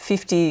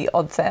 $50,000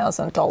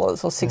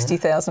 or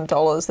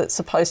 $60,000 that's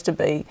supposed to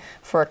be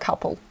for a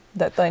couple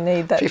that they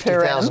need that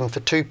per annum. $50,000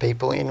 for two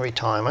people in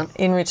retirement.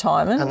 In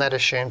retirement. And that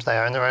assumes they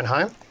own their own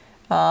home.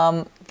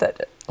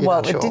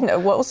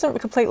 It wasn't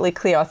completely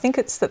clear. I think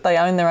it's that they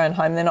own their own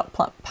home. They're not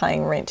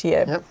paying rent.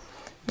 Yep.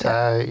 So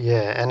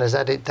and is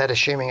that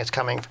assuming it's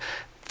coming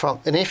from?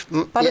 And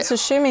it's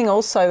assuming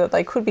also that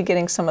they could be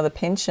getting some of the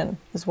pension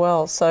as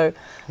well. So,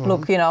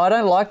 look, I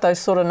don't like those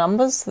sort of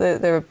numbers.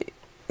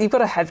 You've got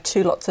to have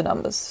two lots of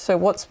numbers. So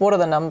what are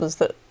the numbers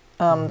that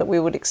that we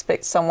would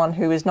expect someone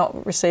who is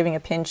not receiving a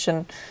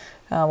pension?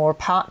 Or a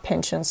part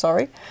pension,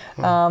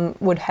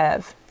 would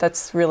have.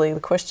 That's really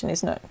the question,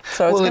 isn't it?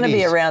 So it's going to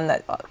be around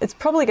that. It's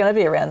probably going to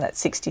be around that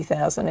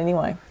 60,000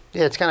 anyway.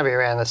 Yeah, it's going to be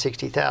around the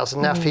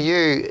 60,000. Now, for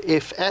you,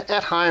 if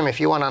at home, if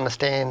you want to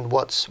understand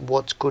what's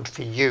good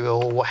for you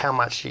or how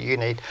much you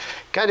need,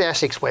 go to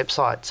ASIC's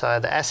website.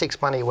 So the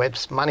ASIC's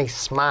Money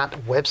Smart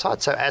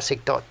website. So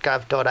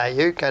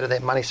asic.gov.au. Go to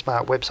their Money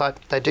Smart website.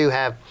 They do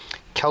have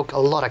a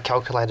lot of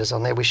calculators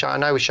on there. I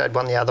know we showed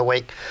one the other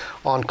week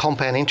on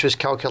compound interest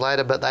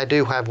calculator, but they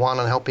do have one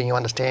on helping you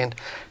understand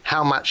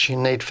how much you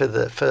need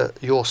for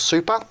your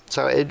super.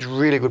 So it's a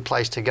really good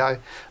place to go.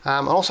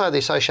 And also the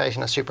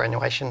Association of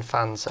Superannuation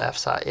Funds,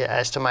 AFSA,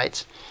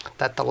 estimates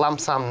that the lump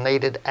sum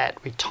needed at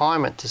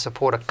retirement to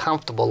support a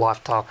comfortable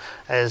lifestyle,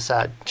 as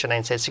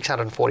Janine said,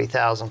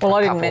 $640,000. Well,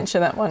 I didn't mention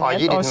that one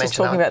yet. I was just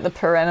talking about the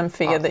per annum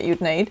figure that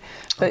you'd need.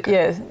 But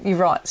yeah, you're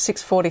right.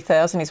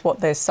 $640,000 is what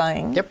they're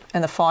saying. Yep.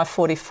 And the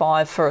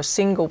 $545,000 for a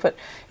single. But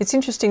it's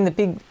interesting.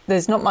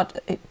 There's not much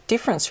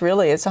difference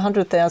really. It's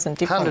 $100,000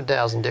 difference.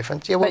 $100,000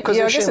 difference. Yeah. Well, I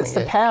guess it's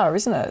the power,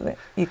 isn't it?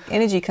 Your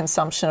energy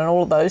consumption and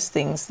all of those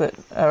things that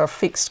are a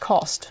fixed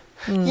cost.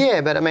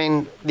 Yeah, but I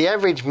mean, the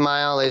average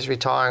male is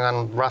retiring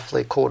on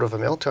roughly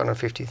 $250,000,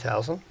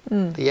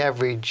 $250,000. The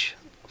average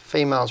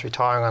female is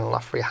retiring on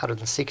roughly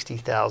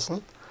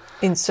 $160,000.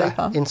 In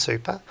super. In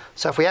super.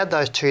 So if we add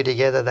those two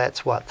together,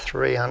 that's what,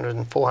 300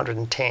 and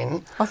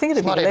 410. I think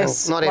it'd be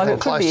less. Not even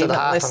close to the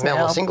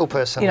 $500,000 a single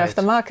person. If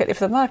the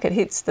market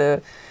hits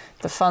the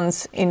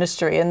funds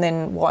industry and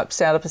then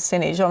wipes out a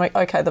percentage, I mean,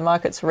 okay, the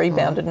market's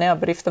rebounded now,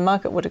 but if the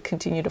market were to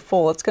continue to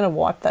fall, it's going to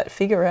wipe that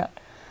figure out.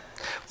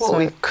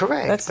 Well,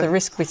 correct. That's the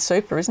risk with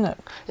super, isn't it?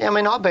 Yeah, I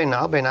mean, I've been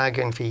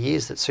arguing for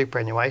years that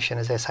superannuation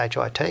is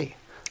SHIT.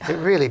 It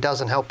really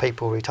doesn't help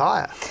people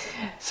retire.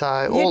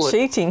 So you're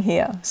cheating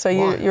here. So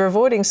you're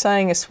avoiding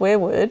saying a swear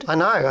word. I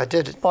know, I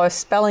did it. By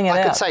spelling it out.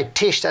 I could say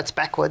tish, that's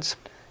backwards.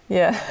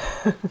 Yeah.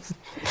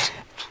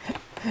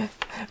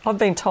 I've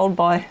been told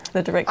by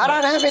the director. I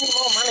don't have any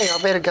more money.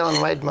 I better go and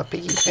raid my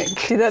piggy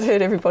bank. Did that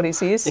hurt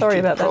everybody's ears? Sorry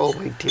about that.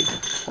 Probably did.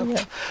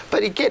 Yeah.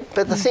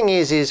 But the thing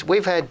is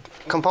we've had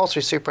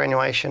compulsory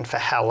superannuation for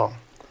how long?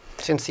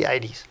 Since the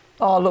 80s.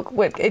 Oh, look,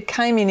 it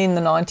came in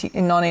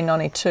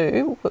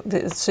 1992,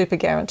 the super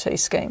guarantee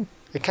scheme.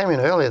 It came in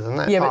earlier than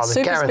that. Yeah, but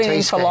super's been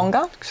in for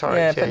longer.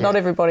 Sorry. But not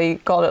everybody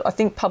got it. I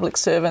think public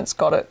servants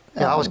got it.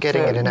 Yeah, I was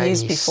getting it in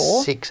years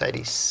 86,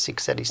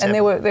 87. And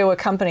there were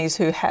companies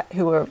who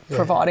were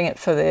providing it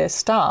for their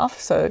staff,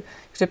 so it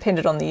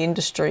depended on the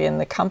industry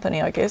and the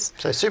company, I guess.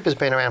 So super's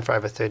been around for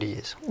over 30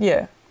 years.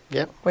 Yeah.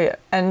 Yep. Well, yeah.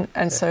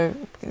 And so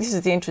this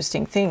is the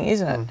interesting thing,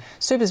 isn't it?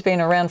 Super's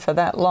been around for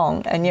that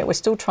long, and yet we're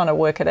still trying to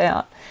work it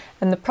out.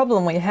 And the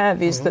problem we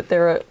have is that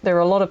there are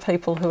a lot of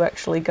people who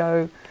actually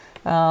go,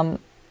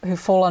 who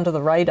fall under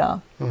the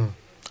radar,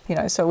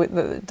 so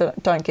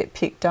don't get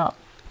picked up.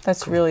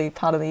 That's really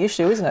part of the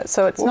issue, isn't it?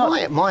 So it's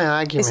not my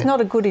argument. It's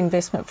not a good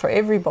investment for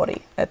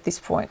everybody at this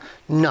point.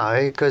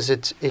 No, because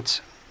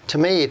it's to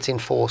me, it's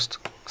enforced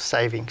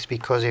savings,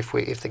 because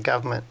if the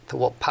government,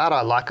 what part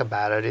I like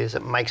about it is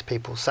it makes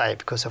people save,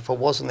 because if it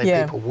wasn't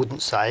there, people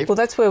wouldn't save. Well,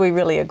 that's where we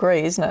really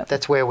agree, isn't it?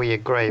 That's where we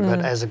agree, but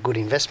as a good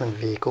investment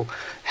vehicle,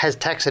 has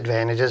tax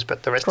advantages,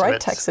 but the rest of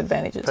it's... tax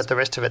advantages. But the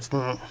rest of it's...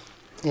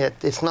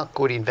 it's not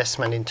good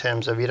investment in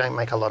terms of you don't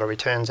make a lot of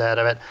returns out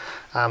of it,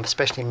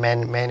 especially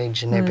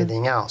managed and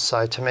everything else.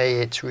 So to me,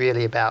 it's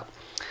really about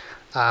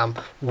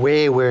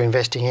where we're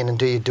investing in, and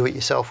do you do it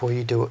yourself, or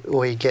you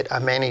get a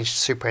managed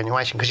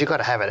superannuation, because you've got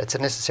to have it. It's a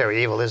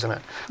necessary evil, isn't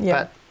it? Yeah.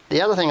 But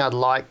the other thing I'd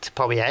like to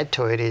probably add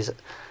to it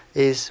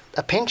is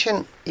a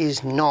pension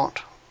is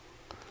not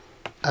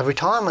a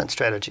retirement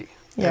strategy.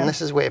 Yeah. And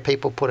this is where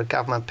people put a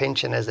government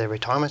pension as their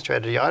retirement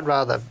strategy. I'd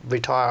rather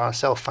retire a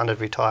self-funded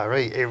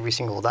retiree every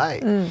single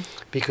day,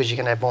 because you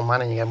can have more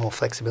money and you have more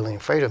flexibility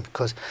and freedom.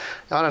 Because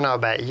I don't know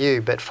about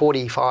you, but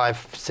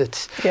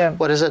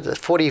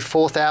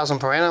 44,000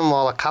 per annum,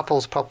 while a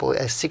couple's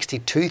probably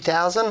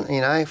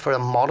 62,000, for a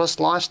modest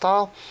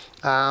lifestyle.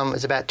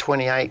 It's about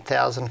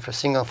 28,000 for a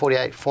single,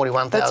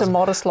 41,000. That's a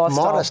modest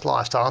lifestyle. Modest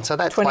lifestyle. And so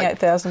that's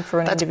 28,000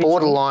 for an individual. That's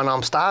borderline,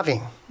 I'm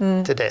starving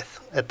to death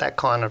at that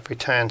kind of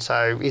return.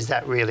 So is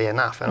that really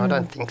enough? And I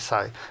don't think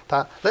so.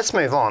 But let's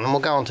move on, and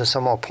we'll go on to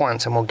some more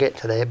points, and we'll get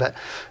to there. But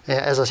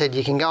as I said,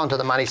 you can go onto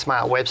the Money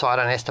Smart website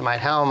and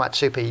estimate how much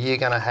super you're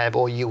going to have,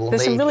 or you will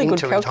need into retirement. There's some really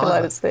good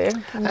calculators there.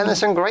 And there's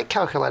some great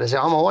calculators there.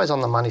 I'm always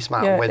on the Money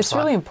Smart website. It's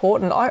really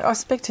important. I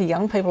speak to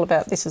young people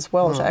about this as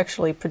well, to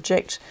actually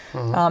project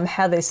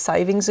how their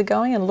savings are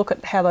going, and look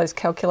at how those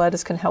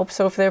calculators can help.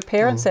 So if there are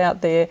parents out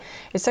there,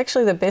 it's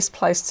actually the best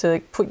place to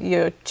put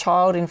your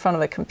child in front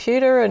of a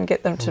computer and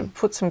get them to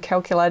put some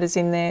calculators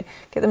in there,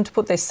 get them to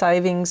put their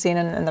savings in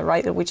and the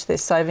rate at which they're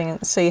saving,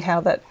 and see how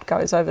that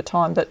goes over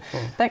time. But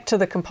back to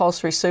the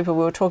compulsory super,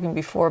 we were talking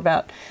before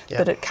about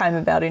that it came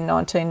about in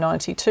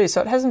 1992,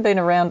 so it hasn't been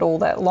around all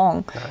that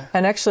long. No.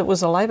 And actually it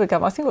was a Labor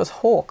government, I think it was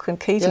Hawke and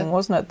Keating,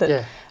 wasn't it,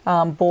 that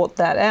bought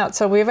that out.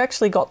 So we've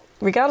actually got,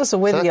 regardless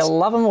of whether you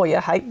love them or you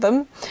hate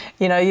them,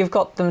 you've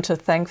got them to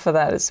thank for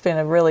that. It's been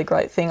a really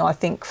great thing, I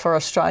think, for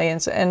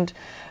Australians. And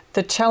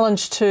the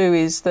challenge too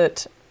is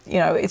that,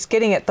 it's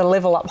getting at the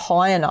level up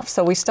high enough.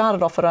 So we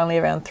started off at only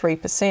around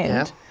 3%.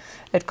 Yeah.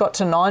 It got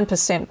to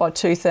 9% by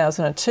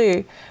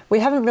 2002. We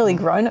haven't really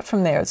grown it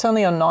from there. It's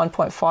only on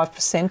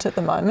 9.5% at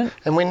the moment.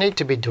 And we need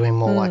to be doing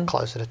more like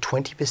closer to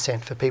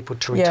 20% for people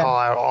to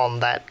retire on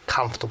that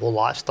comfortable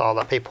lifestyle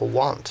that people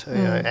want.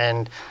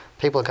 And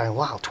people are going,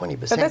 wow,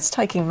 20%. But that's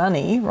taking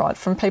money, right,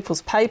 from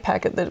people's pay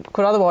packet that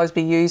could otherwise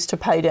be used to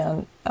pay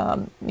down,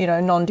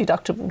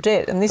 non-deductible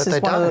debt. And this is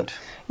but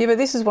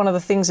this is one of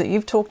the things that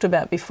you've talked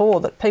about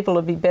before, that people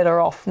would be better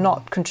off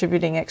not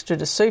contributing extra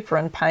to super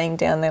and paying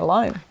down their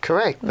loan.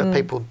 Correct. But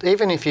people,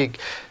 even if you...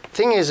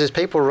 Thing is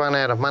people run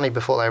out of money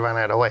before they run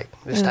out of week.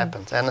 This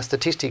happens. And the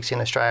statistics in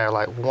Australia are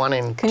like 1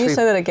 in 2... Can you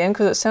say that again?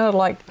 Because it sounded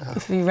like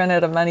if you ran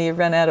out of money, you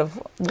ran out of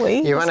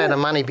week. You run out of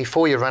money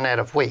before you run out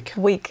of week.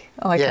 Week.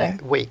 Okay. Yeah,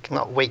 week.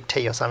 Not week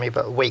tea or something,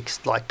 but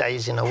weeks, like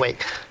days in a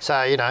week. So,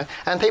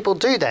 and people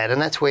do that.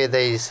 And that's where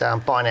these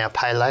buy now,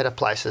 pay later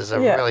places are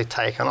really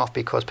taken off,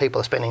 because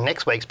people are spending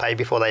next week's pay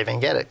before they even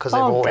get it, because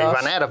they've already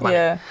run out of money.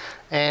 Yeah.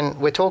 And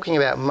we're talking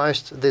about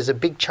there's a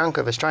big chunk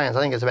of Australians, I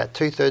think it's about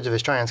 2/3 of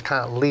Australians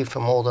can't live for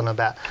more than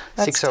about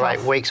 6 or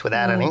 8 weeks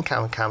without an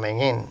income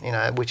coming in,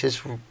 which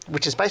is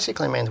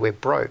basically means we're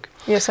broke.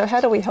 Yeah, so how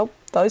do we help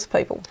those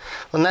people?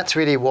 And that's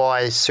really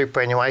why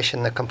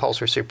superannuation, the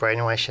compulsory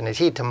superannuation, is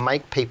here to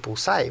make people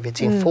save.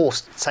 It's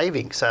enforced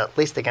savings, so at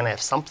least they're going to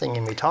have something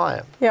in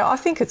retirement. Yeah, I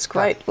think it's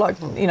great.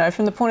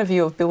 From the point of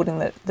view of building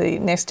the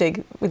nest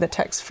egg with a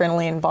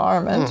tax-friendly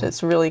environment,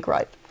 it's really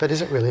great. But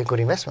is it really a good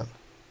investment?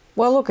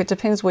 Well, look, it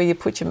depends where you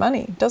put your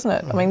money, doesn't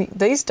it? I mean,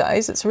 these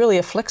days it's really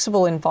a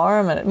flexible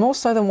environment, more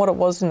so than what it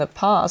was in the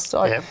past.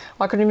 I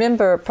can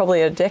remember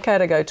probably a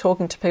decade ago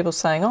talking to people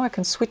saying, I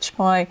can switch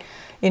my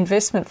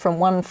investment from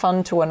one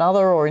fund to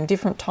another, or in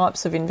different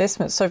types of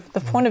investments. So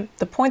the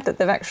point that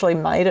they've actually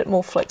made it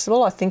more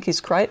flexible, I think, is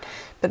great.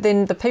 But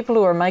then the people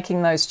who are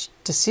making those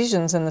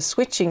decisions and the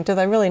switching, do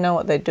they really know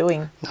what they're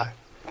doing? No.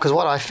 Because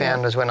what I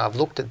found is when I've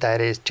looked at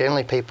that is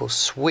generally people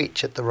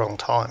switch at the wrong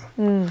time.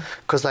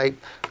 Because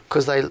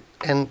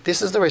and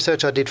this is the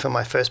research I did for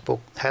my first book,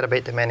 How to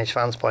Beat the Managed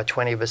Funds by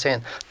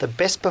 20%. The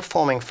best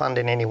performing fund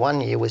in any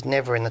one year was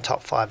never in the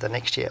top 5 the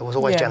next year. It was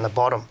always down the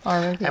bottom.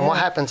 And what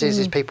happens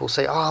is people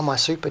say, my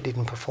super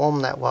didn't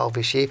perform that well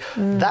this year.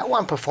 That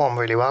one performed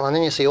really well. And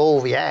then you see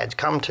all the ads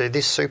come to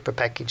this super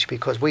package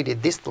because we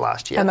did this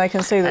last year. And they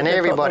can see that. And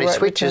everybody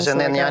switches, and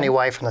then the only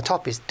way from the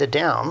top is to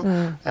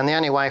down, and the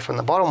only way from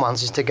the bottom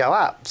ones is to go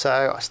up.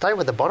 So stay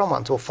with the bottom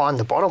ones, or find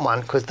the bottom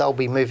one, because they'll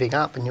be moving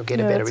up and you'll get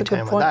a better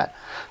return with that.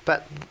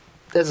 But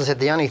as I said,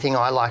 the only thing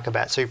I like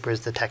about super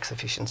is the tax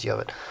efficiency of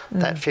it,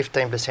 that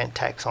 15%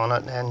 tax on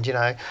it. And,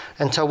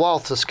 and so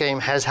whilst the scheme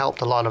has helped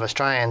a lot of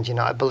Australians,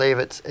 I believe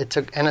it's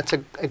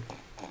a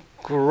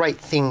great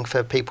thing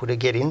for people to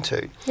get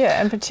into. Yeah,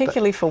 and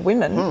particularly for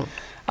women.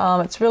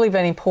 It's really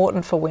been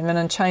important for women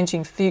and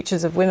changing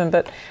futures of women,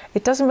 but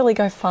it doesn't really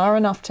go far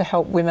enough to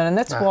help women, and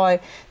that's why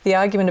the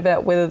argument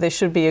about whether there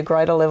should be a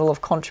greater level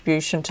of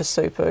contribution to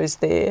super is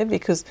there,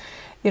 because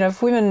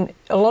if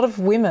a lot of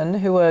women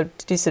who are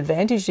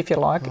disadvantaged, if you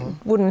like,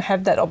 wouldn't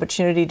have that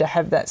opportunity to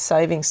have that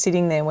saving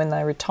sitting there when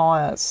they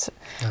retire.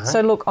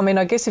 So look,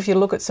 I guess if you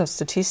look at some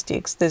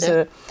statistics, there's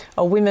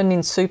a women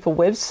in super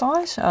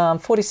website,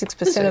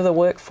 46% of the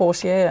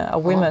workforce, are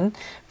women.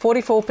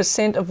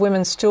 44% of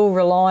women still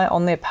rely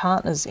on their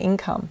partner's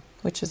income,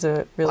 which is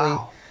a really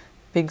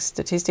big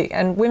statistic.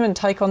 And women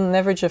take on an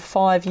average of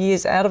 5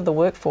 years out of the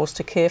workforce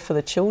to care for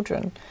the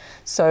children.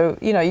 So,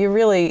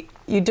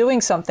 you're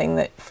doing something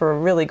that for a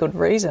really good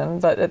reason,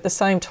 but at the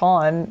same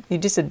time, you're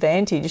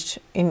disadvantaged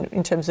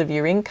in terms of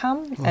your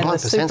income and the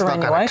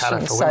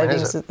superannuation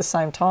savings at the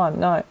same time.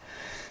 No.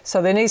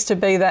 So there needs to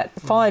be that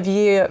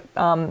 5-year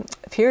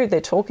period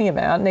they're talking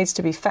about needs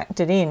to be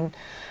factored in.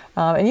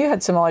 And you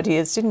had some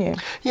ideas, didn't you?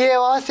 Yeah,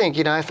 well, I think,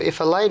 if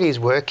a lady's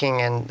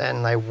working and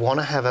they want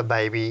to have a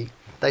baby,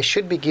 they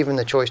should be given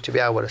the choice to be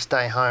able to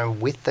stay home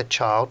with the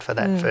child for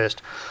that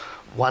first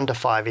 1 to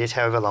 5 years,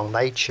 however long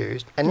they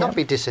choose, and not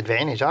be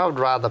disadvantaged. I would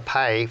rather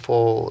pay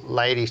for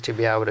ladies to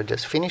be able to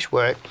just finish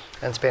work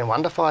and spend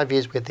 1 to 5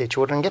 years with their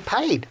children and get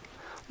paid.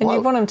 And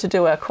you want them to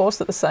do our course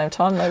at the same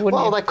time, though, wouldn't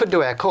you? Well, they could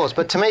do our course,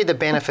 but to me the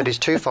benefit is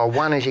twofold.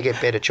 One is you get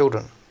better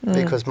children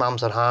because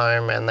mum's at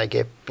home and they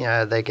get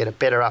a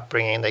better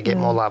upbringing, they get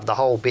more love, the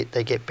whole bit,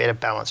 they get better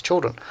balanced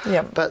children.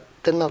 Yep. But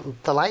then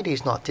the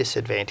lady's not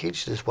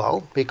disadvantaged as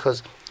well,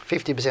 because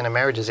 50% of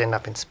marriages end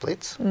up in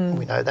splits.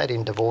 We know that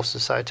in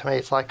divorces. So to me,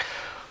 it's like,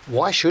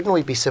 why shouldn't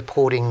we be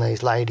supporting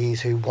these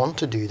ladies who want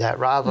to do that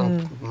rather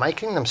than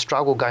making them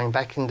struggle going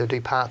back in to do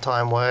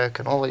part-time work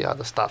and all the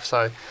other stuff?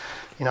 So,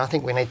 I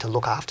think we need to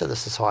look after the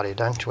society,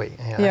 don't we?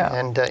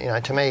 And,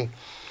 to me,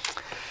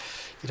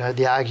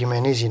 the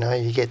argument is,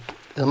 you get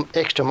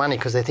extra money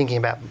because they're thinking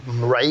about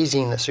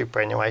raising the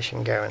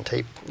superannuation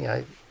guarantee,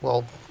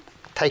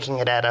 taking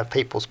it out of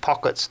people's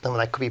pockets, then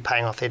they could be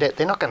paying off their debt.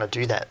 They're not going to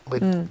do that.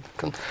 We've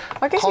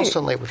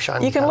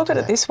shown you can look at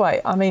it this way.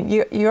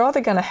 You're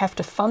either going to have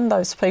to fund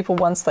those people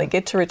once they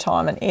get to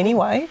retirement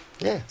anyway.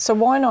 Yeah. So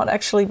why not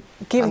actually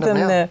give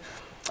them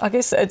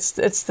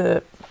it's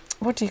the,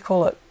 what do you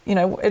call it?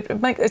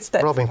 It's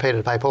that robbing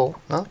Peter to pay Paul.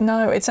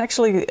 No, it's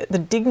actually the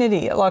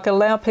dignity. Like,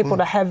 allow people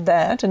to have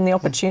that and the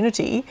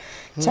opportunity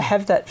to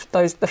have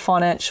the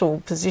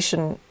financial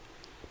position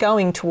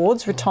going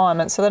towards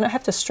retirement, so they don't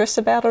have to stress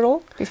about it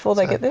all before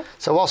they get there.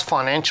 So whilst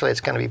financially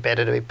it's going to be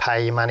better to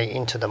pay your money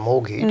into the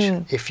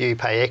mortgage, if you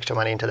pay extra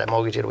money into that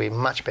mortgage, it'll be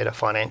much better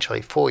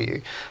financially for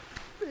you.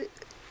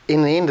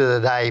 In the end of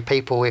the day,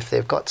 people, if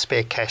they've got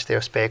spare cash, they're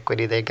spare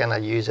equity, they're going to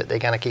use it. They're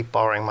going to keep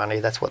borrowing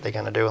money. That's what they're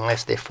going to do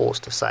unless they're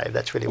forced to save.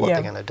 That's really what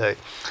they're going to do.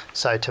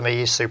 So to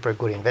me, is super a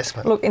good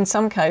investment. Look, in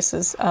some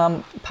cases,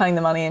 paying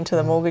the money into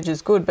the mortgage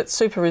is good, but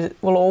super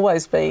will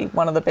always be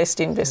one of the best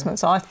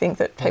investments I think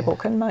that people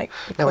can make.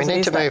 Now we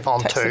need to move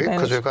on too,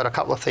 because we've got a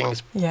couple of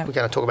things. We're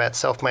going to talk about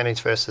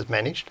self-managed versus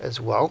managed as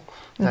well.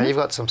 Now you've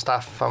got some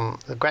stuff from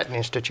the Grattan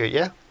Institute,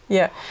 yeah?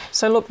 Yeah.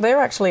 So, look,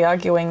 they're actually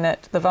arguing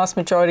that the vast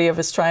majority of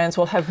Australians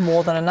will have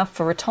more than enough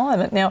for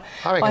retirement. Now,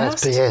 I reckon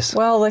that's BS.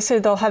 Well, they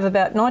said they'll have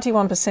about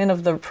 91%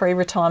 of the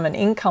pre-retirement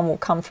income will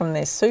come from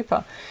their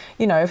super.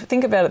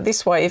 Think about it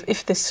this way.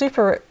 If the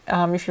super,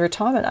 if your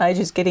retirement age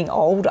is getting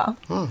older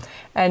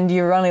and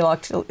you're only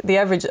the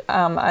average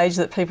age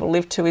that people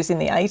live to is in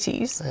the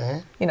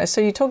 80s,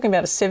 so you're talking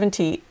about a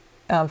 70,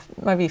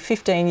 maybe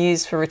 15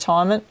 years for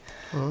retirement.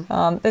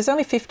 There's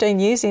only 15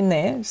 years in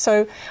there.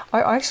 So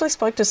I actually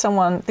spoke to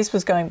someone, this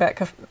was going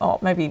back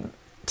maybe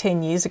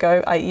 10 years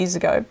ago, 8 years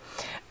ago,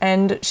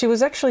 and she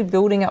was actually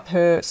building up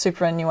her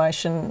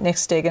superannuation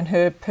nest egg and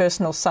her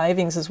personal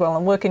savings as well,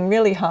 and working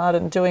really hard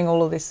and doing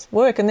all of this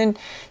work. And then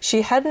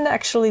she hadn't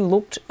actually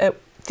looked at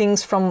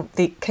things from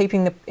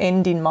keeping the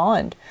end in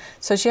mind.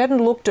 So she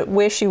hadn't looked at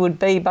where she would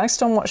be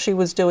based on what she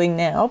was doing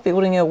now,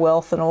 building her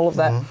wealth and all of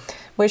that,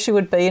 where she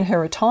would be in her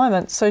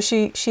retirement. So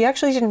she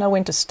actually didn't know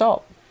when to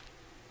stop.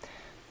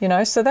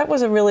 So that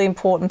was a really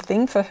important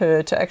thing for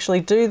her to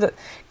actually do that.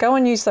 Go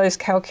and use those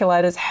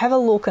calculators, have a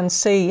look and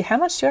see how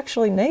much you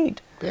actually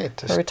need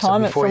for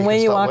retirement from where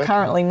you are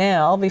currently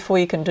now before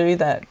you can do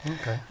that.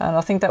 Okay. And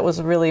I think that was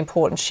a really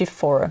important shift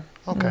for her.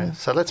 Okay,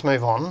 so let's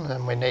move on,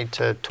 and we need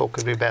to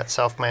talk a bit about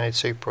self-managed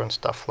super and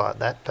stuff like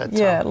that. But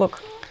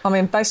look,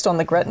 based on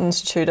the Grattan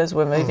Institute, as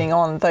we're moving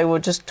on, they were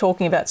just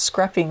talking about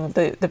scrapping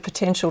the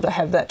potential to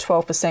have that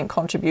 12%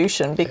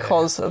 contribution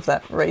because of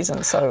that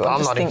reason. So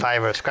I'm not in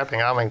favour of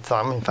scrapping. I'm in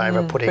favour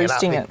of putting it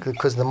up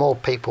because the more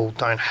people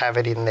don't have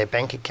it in their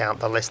bank account,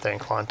 the less they're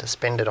inclined to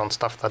spend it on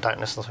stuff they don't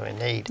necessarily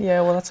need.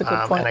 Yeah, well, that's a good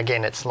point. And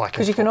again, it's like...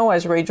 Because you can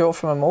always redraw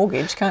from a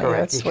mortgage, can't you?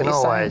 Correct, you can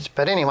always.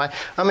 But anyway,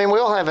 we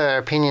all have our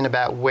opinion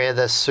about where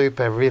whether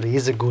super really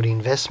is a good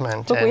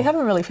investment. Look, we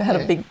haven't really had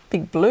a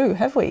big blue,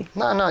 have we?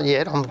 No, not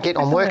yet.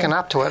 I'm working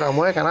up to it.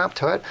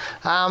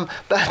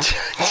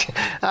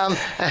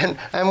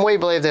 And we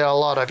believe there are a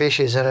lot of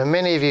issues, and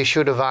many of you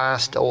should have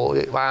asked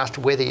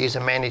whether you use a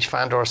managed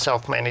fund or a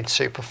self-managed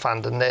super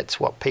fund, and that's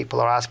what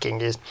people are asking.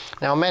 Is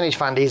now a managed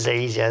fund is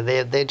easier.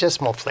 They're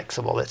just more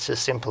flexible. It's as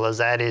simple as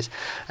that is.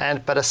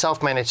 But a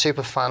self-managed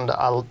super fund,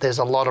 there's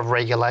a lot of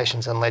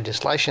regulations and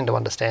legislation to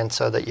understand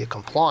so that you're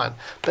compliant.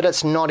 But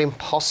it's not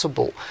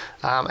impossible.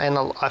 And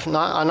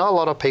I know a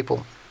lot of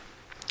people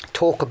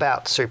talk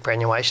about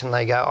superannuation.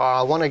 They go,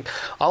 I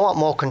want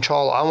more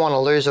control. I want to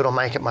lose it or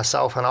make it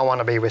myself, and I want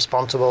to be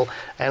responsible.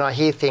 And I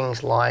hear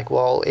things like,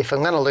 well, if I'm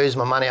going to lose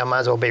my money, I might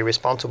as well be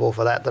responsible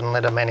for that than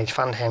let a managed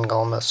fund handle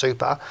on the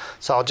super.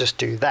 So I'll just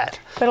do that.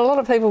 But a lot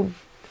of people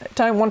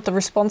don't want the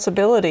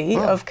responsibility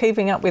of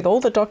keeping up with all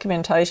the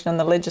documentation and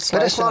the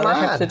legislation that they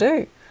have to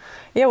do.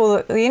 Yeah,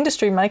 well, the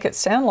industry make it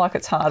sound like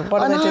it's hard.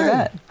 Why do they do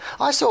that?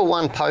 I saw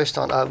one post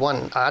on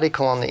one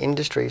article on the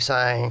industry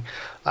saying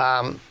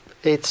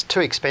it's too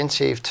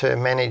expensive to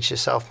manage your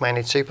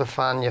self-managed super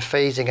fund. Your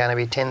fees are going to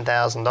be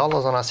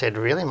 $10,000. And I said,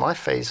 really? My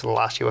fees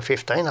last year were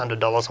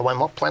 $1,500. I went,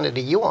 what planet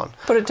are you on?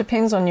 But it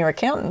depends on your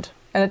accountant.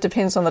 And it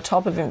depends on the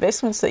type of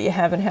investments that you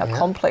have and how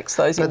complex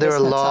those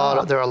investments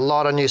are. There are a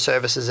lot of new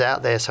services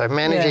out there. So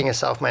managing a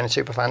self-managed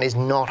super fund is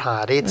not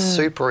hard. It's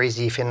super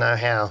easy if you know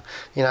how.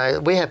 You know,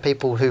 we have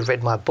people who've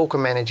read my book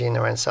and managing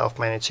their own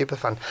self-managed super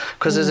fund,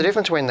 because there's a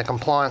difference between the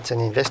compliance and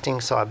the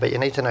investing side, but you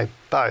need to know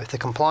both. The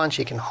compliance,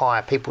 you can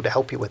hire people to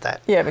help you with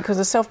that. Yeah, because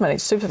the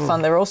self-managed super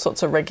fund, there are all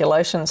sorts of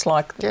regulations,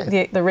 like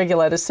the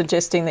regulators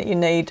suggesting that you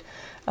need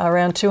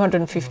around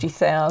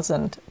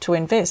 $250,000 to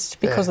invest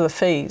because of the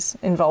fees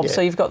involved.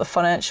 So you've got the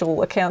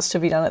financial accounts to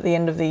be done at the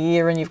end of the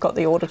year, and you've got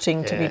the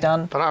auditing to be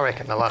done. But I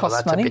reckon a lot of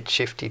that's a bit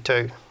shifty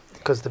too,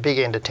 because the big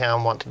end of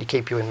town wanted to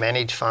keep you in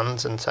managed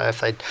funds, and so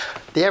if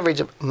the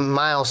average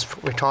male's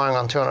retiring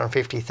on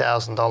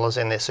 $250,000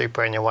 in their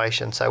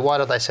superannuation. So why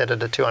do they set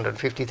it at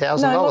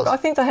 $250,000? No, look, I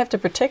think they have to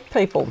protect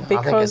people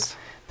because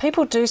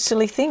people do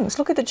silly things.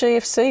 Look at the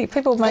GFC.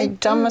 People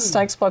made dumb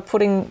mistakes by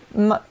putting,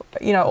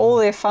 all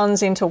their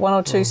funds into one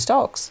or two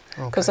stocks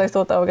because they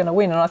thought they were going to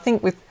win. And I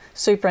think with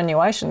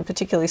superannuation,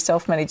 particularly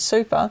self-managed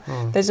super,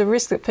 there's a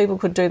risk that people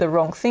could do the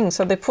wrong thing.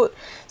 So they put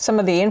some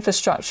of the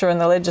infrastructure and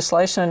the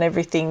legislation and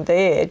everything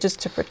there just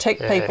to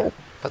protect people.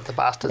 But the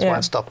bastards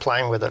won't stop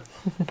playing with it.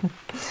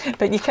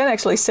 But you can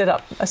actually set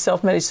up a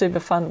self-managed super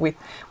fund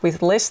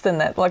with less than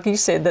that. Like you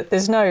said, that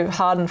there's no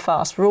hard and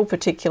fast rule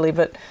particularly,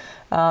 but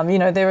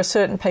there are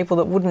certain people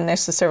that wouldn't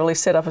necessarily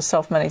set up a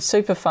self-managed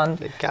super fund.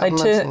 The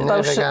government's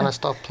never going to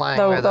stop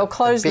playing with it. They'll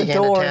close the door. The big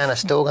end of town are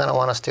still going to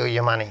want to steal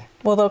your money.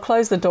 Well, they'll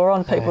close the door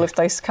on people if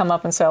they come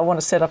up and say, I want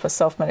to set up a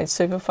self-managed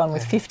super fund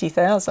with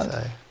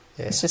 $50,000.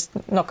 It's just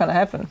not going to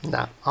happen.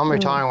 No, I'm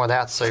retiring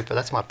without super.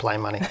 That's my play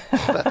money.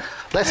 But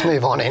let's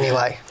move on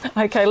anyway.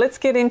 Okay, let's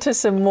get into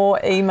some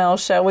more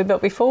emails, shall we?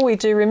 But before we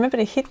do, remember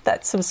to hit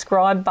that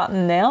subscribe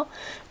button now.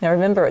 Now,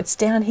 remember, it's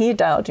down here,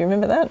 Dale. Do you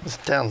remember that? It's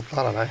down,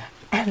 I don't know.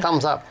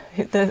 Thumbs up.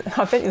 I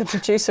bet the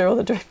producer or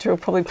the director will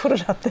probably put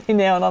it up there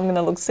now, and I'm going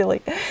to look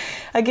silly.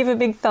 Give a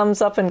big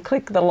thumbs up and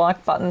click the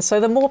like button.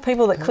 So the more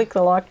people that click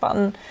the like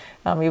button,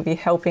 you'll be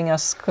helping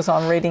us, because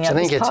I'm reading out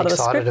this part of the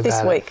script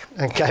this week.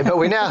 Okay, but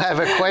we now have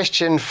a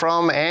question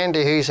from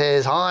Andy who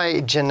says,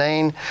 hi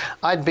Janine,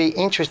 I'd be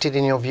interested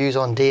in your views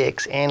on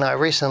DXN. I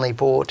recently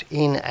bought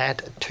in at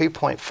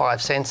 2.5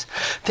 cents,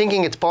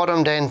 thinking it's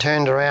bottomed and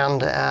turned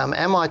around.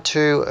 Am I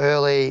too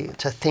early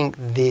to think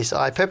this?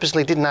 I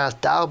purposely didn't ask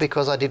Dale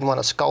because I didn't want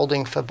a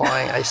scolding for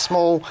buying a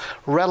small,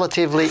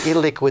 relatively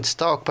illiquid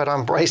stock, but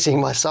I'm bracing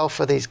myself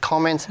for these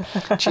comments.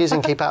 Cheers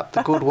and keep up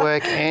the good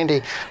work.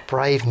 Andy,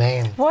 brave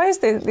man. Why is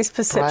there this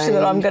perception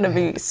that I'm going to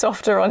be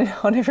softer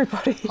on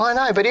everybody? I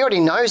know, but he already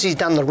knows he's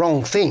done the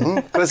wrong thing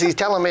because he's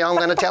telling me I'm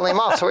going to tell him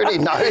off, so he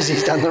already knows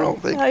he's done the wrong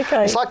thing.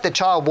 Okay. It's like the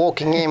child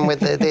walking in with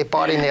their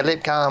biting their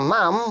lip going,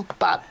 Mum,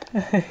 but...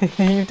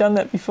 You've done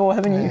that before,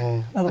 haven't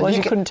you? Otherwise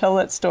you couldn't tell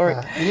that story.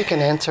 You can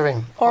answer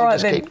him. All right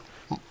then.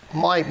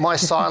 My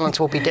silence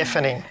will be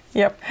deafening.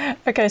 Yep.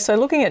 Okay, so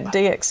looking at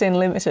DXN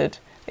Limited,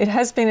 it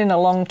has been in a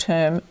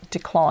long-term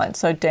decline,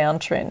 so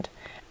downtrend.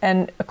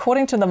 And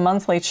according to the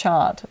monthly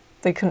chart,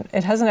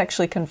 it hasn't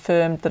actually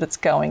confirmed that it's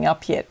going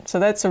up yet. So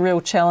that's a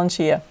real challenge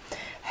here.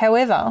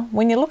 However,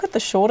 when you look at the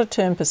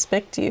shorter-term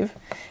perspective,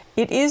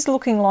 it is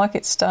looking like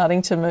it's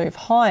starting to move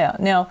higher.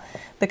 Now,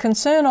 the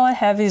concern I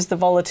have is the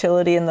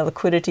volatility and the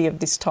liquidity of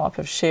this type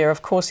of share.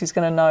 Of course, he's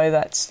going to know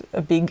that's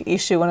a big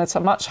issue and it's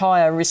a much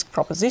higher risk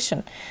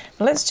proposition.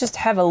 But let's just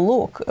have a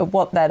look at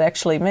what that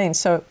actually means.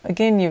 So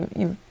again,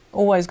 you've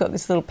always got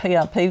this little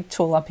PRP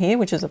tool up here,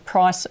 which is a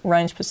price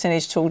range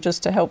percentage tool,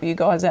 just to help you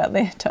guys out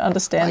there to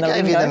understand the lingo.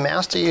 I gave you the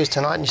mouse to use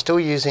tonight and you're still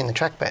using the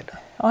trackpad.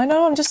 I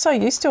know, I'm just so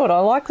used to it. I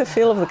like the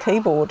feel of the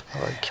keyboard.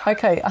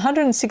 Okay,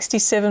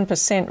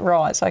 167%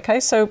 rise. Okay,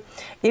 so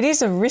it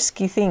is a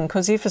risky thing,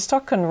 because if a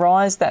stock can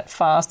rise that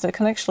fast, it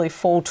can actually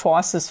fall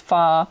twice as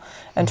far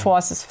and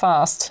twice as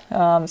fast.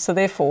 So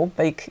therefore,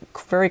 be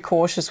very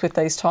cautious with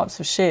these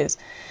types of shares.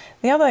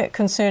 The other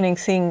concerning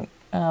thing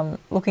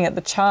looking at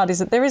the chart is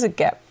that there is a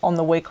gap on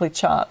the weekly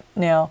chart.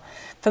 Now,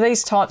 for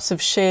these types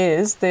of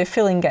shares, they're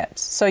filling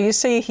gaps. So you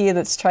see here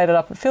that's traded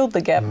up and filled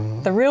the gap.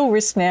 The real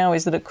risk now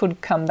is that it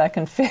could come back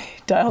and fill.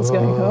 Dale's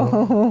going,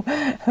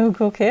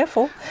 oh,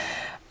 careful.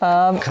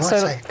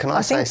 Can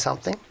I say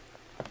something?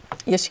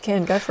 Yes, you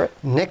can. Go for it.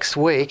 Next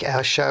week,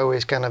 our show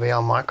is going to be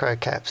on micro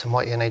caps and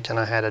what you need to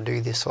know how to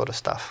do this sort of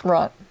stuff.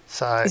 Right.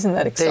 So isn't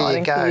that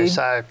exciting? There you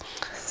go.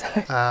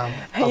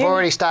 I've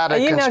already started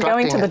constructing. Are you now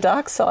going to the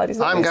dark side? Is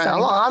that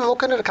I'm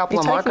looking at a couple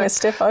of micro. A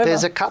step over.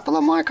 There's a couple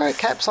of micro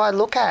caps I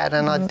look at,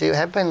 and I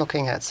have been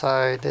looking at.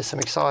 So there's some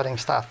exciting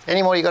stuff.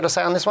 Any more you got to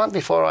say on this one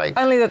before I?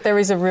 Only that there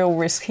is a real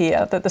risk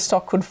here that the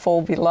stock could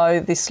fall below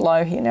this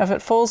low here. Now, if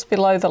it falls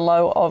below the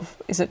low of,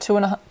 is it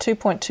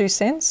 2.2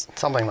 cents?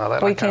 Something like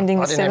that. Week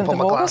ending the 7th of August. I didn't even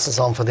put my glasses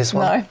on for this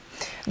one. No.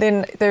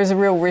 Then there's a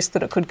real risk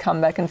that it could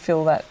come back and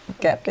fill that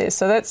gap there.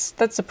 So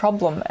that's a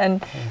problem.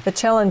 And the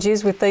challenge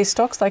is with these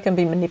stocks, they can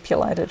be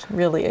manipulated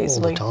really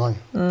easily. All the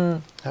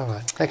time. All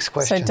right. Next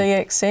question. So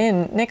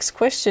DXN. Next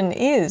question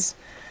is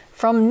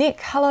from Nick.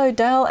 Hello,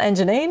 Dale and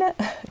Janine.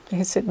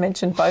 You said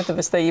mention both of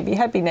us there. You'd be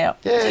happy now.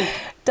 Yeah.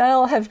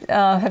 Dale,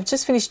 have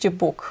just finished your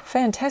book.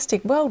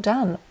 Fantastic. Well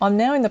done. I'm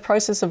now in the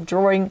process of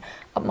drawing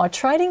up my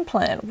trading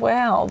plan.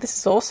 Wow, this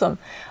is awesome.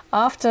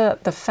 After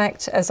the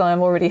fact, as I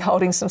am already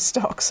holding some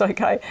stocks,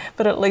 okay,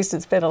 but at least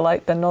it's better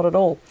late than not at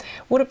all.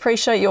 Would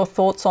appreciate your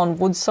thoughts on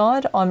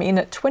Woodside. I'm in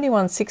at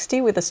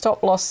 21.60 with a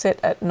stop loss set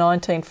at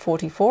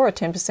 19.44, a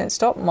 10%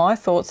 stop. My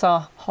thoughts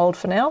are hold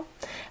for now,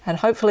 and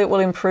hopefully it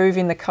will improve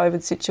in the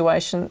COVID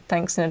situation.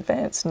 Thanks in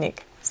advance,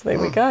 Nick. So there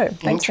we go.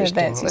 Thanks in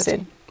advance, he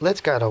said.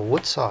 Let's go to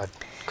Woodside.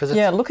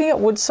 Yeah, looking at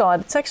Woodside,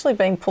 it's actually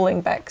been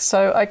pulling back.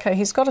 So, okay,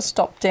 he's got a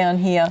stop down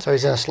here. So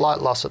he's in a slight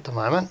loss at the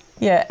moment.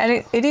 Yeah,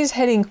 and it is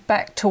heading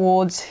back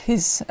towards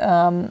his...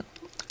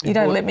 you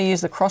don't let me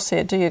use the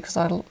crosshair, do you? Because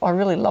I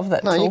really love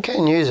that tool. No, you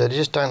can use it. You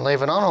just don't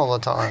leave it on all the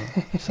time.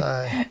 So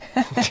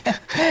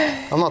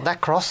I'm not that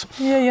cross.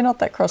 Yeah, you're not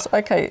that cross.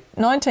 Okay,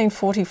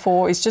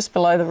 1944 is just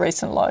below the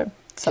recent low.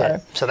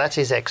 So that's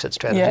his exit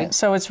strategy. Yeah,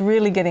 so it's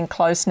really getting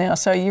close now.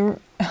 So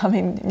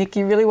Nick,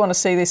 you really want to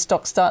see this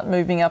stock start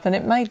moving up, and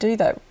it may do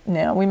that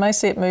now. We may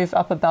see it move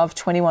up above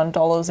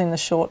 $21 in the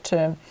short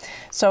term.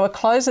 So a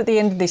close at the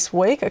end of this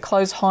week, a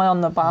close high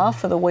on the bar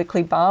for the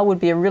weekly bar would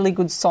be a really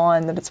good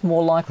sign that it's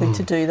more likely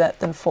to do that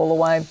than fall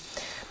away.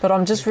 But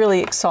I'm just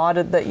really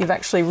excited that you've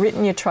actually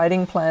written your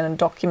trading plan and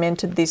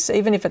documented this,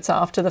 even if it's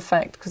after the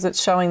fact, because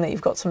it's showing that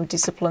you've got some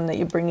discipline that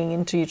you're bringing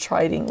into your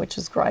trading, which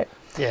is great.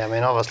 Yeah, I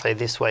mean, obviously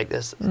this week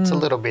it's a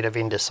little bit of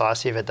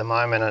indecisive at the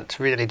moment. It's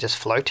really just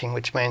floating,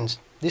 which means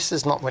this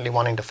is not really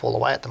wanting to fall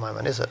away at the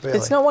moment, is it, really?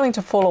 It's not wanting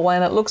to fall away,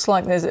 and it looks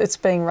like it's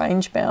being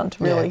range bound,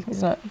 really,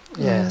 isn't it?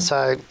 Yeah,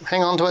 so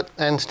hang on to it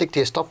and stick to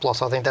your stop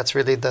loss. I think that's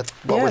really what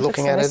we're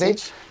looking at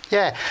it.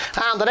 Yeah.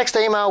 The next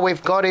email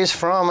we've got is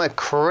from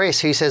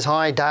Chris. He says,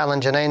 hi, Dale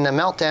and Janine. The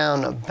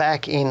meltdown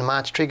back in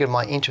March triggered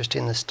my interest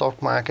in the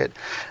stock market,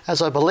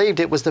 as I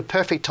believed it was the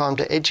perfect time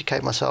to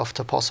educate myself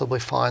to possibly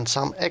find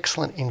some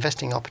excellent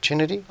investing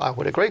opportunity. I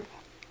would agree.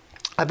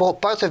 I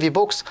bought both of your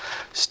books,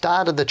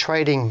 started the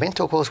trading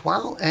mentor course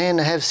and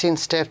have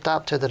since stepped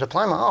up to the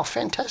diploma. Oh,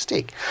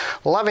 fantastic.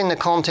 Loving the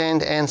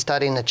content and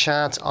studying the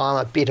charts. I'm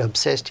a bit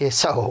obsessed. Yes,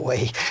 so are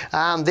we.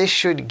 This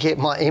should get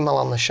my email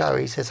on the show.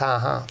 He says,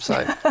 ha.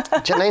 So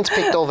Janine's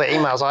picked all the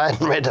emails. I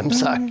hadn't read them.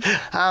 So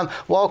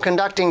while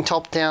conducting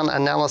top-down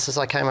analysis,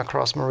 I came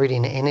across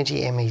Meridian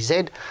Energy,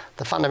 MEZ.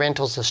 The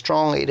fundamentals are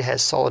strong. It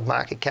has solid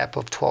market cap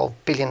of 12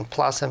 billion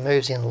plus and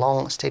moves in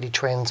long, steady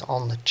trends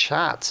on the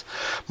charts.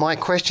 My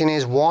question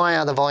is, why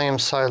are the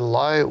volumes so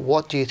low?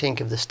 What do you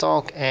think of the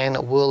stock, and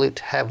will it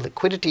have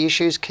liquidity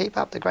issues? Keep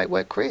up the great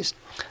work, Chris.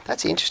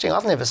 That's interesting.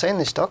 I've never seen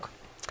this stock.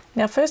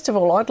 Now, first of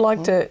all, I'd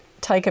like to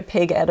take a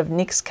peg out of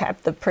Nick's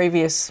cap, the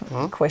previous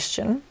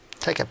question.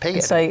 Take a peg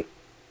out of it?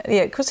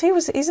 Yeah, because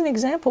he's an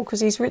example, because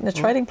he's written a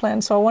trading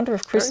plan. So I wonder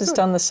if Chris has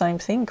done the same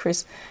thing.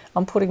 Chris,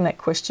 I'm putting that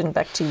question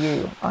back to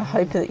you. I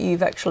hope that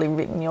you've actually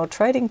written your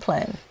trading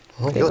plan.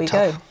 There we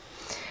go.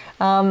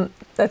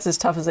 That's as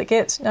tough as it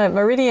gets. No,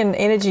 Meridian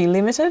Energy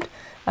Limited,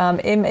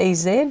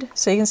 MEZ.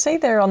 So you can see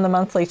there on the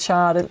monthly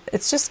chart,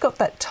 it's just got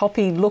that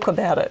toppy look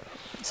about it.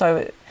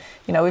 So,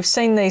 we've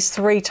seen these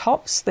three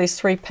tops, these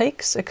three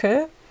peaks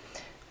occur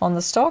on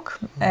the stock,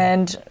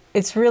 and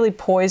it's really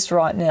poised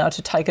right now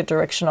to take a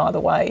direction either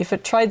way. If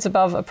it trades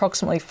above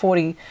approximately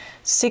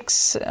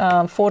 $4.65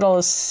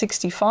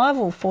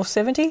 or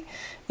 $4.70,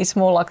 it's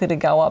more likely to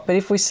go up. But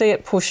if we see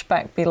it push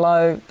back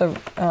below the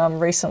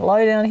recent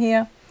low down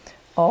here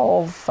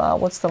of,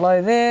 what's the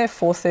low there,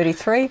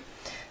 $4.33,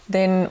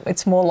 then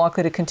it's more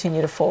likely to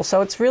continue to fall.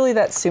 So it's really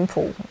that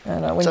simple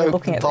when you're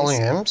looking at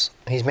volumes,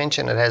 he's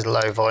mentioned it has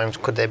low volumes.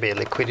 Could there be a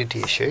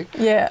liquidity issue?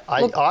 Yeah.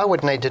 I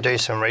would need to do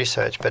some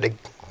research, but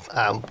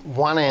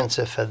one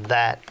answer for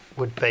that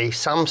would be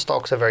some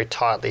stocks are very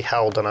tightly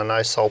held, and I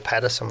know Sol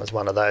Patterson was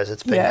one of those.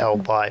 It's been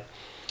held by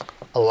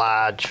the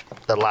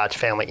large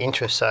family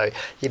interest. So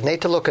you'd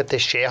need to look at the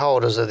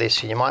shareholders of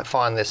this. You might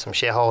find there's some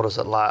shareholders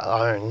that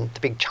own the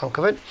big chunk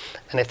of it,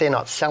 and if they're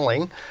not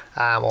selling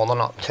or they're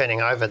not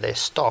turning over their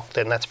stock,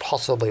 then that's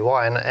possibly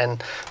why.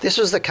 And this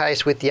was the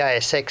case with the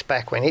ASX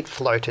back when it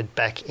floated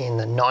back in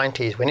the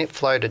 90s. When it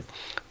floated,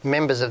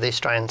 members of the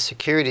Australian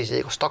Securities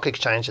Stock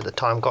Exchange at the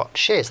time got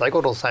shares. They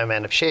got all the same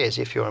amount of shares,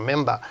 if you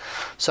remember.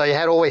 So you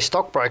had always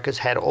stockbrokers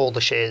had all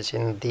the shares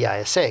in the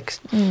ASX,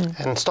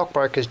 and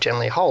stockbrokers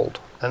generally hold.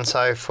 And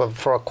so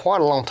for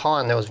quite a long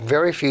time, there was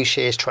very few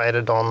shares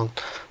traded on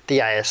the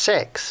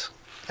ASX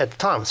at the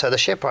time. So the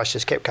share price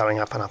just kept going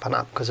up and up and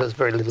up because there was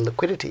very little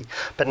liquidity.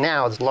 But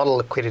now there's a lot of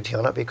liquidity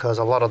on it because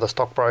a lot of the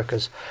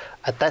stockbrokers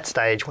at that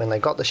stage when they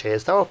got the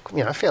shares, they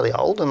were fairly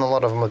old, and a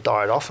lot of them have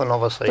died off, and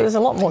obviously... But there's a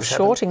lot more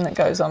shorting that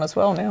goes on as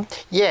well now.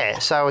 Yeah,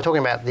 so we're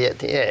talking about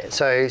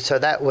So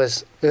that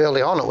was,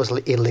 early on it was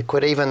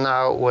illiquid, even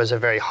though it was a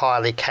very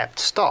highly capped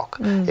stock.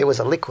 It was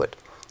illiquid.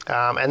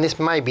 And this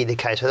may be the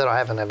case with it. I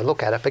haven't had a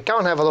look at it, but go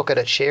and have a look at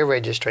its share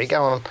registry.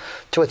 Go on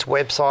to its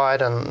website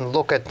and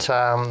look at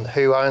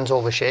who owns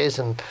all the shares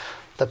and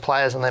the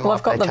players, and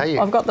tell you.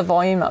 I've got the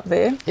volume up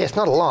there. Yeah, it's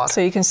not a lot. So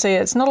you can see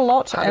it's not a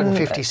lot.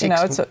 156.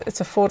 And, it's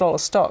a $4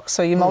 stock,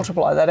 so you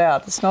multiply that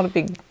out. It's not a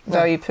big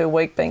value per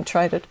week being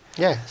traded.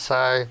 Yeah,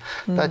 so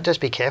but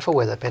just be careful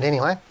with it. But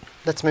anyway,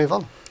 let's move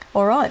on.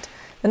 All right.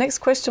 The next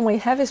question we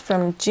have is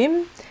from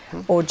Jim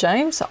or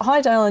James.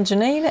 Hi, Dale and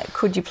Janine.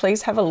 Could you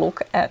please have a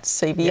look at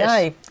CBA?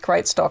 Yes.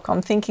 Great stock.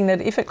 I'm thinking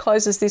that if it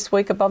closes this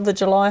week above the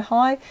July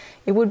high,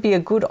 it would be a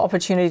good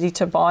opportunity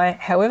to buy.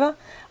 However,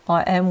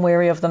 I am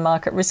wary of the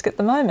market risk at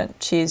the moment.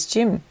 Cheers,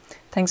 Jim.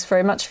 Thanks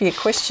very much for your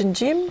question,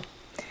 Jim.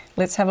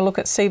 Let's have a look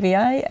at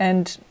CBA.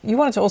 And you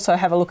wanted to also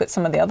have a look at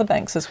some of the other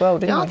banks as well,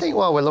 didn't you? I think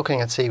while we're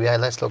looking at CBA,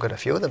 let's look at a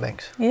few of the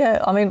banks.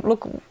 Yeah, I mean,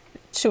 look...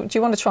 Do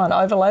you want to try and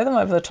overlay them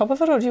over the top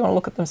of it, or do you want to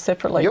look at them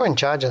separately? You're in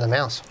charge of the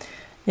mouse.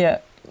 Yeah.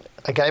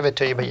 I gave it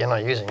to you, but you're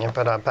not using it.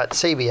 But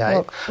CBA...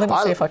 Look, let me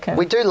see if I can.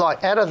 We do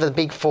like, out of the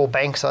big four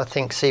banks, I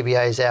think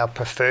CBA is our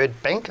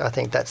preferred bank. I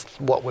think that's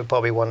what we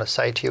probably want to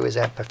say to you is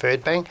our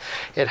preferred bank.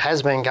 It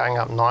has been going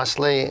up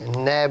nicely.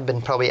 NAB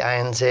and probably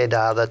ANZ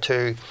are the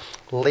two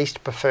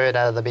least preferred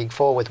out of the big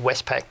four, with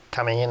Westpac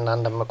coming in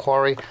under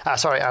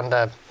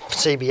under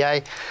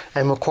CBA,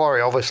 and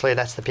Macquarie, obviously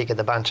that's the pick of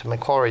the bunch. And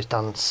Macquarie's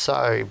done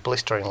so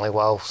blisteringly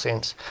well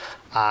since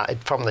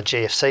from the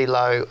GFC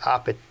low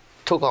up. It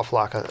took off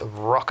like a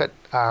rocket.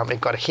 It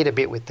got hit a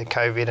bit with the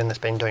COVID, and it's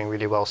been doing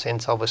really well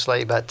since,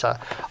 obviously. But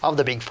of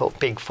the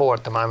big four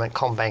at the moment,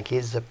 CommBank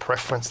is the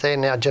preference there.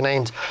 Now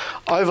Janine's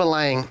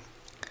overlaying,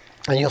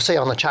 and you'll see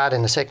on the chart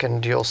in a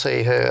second, you'll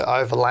see her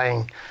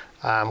overlaying.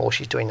 Or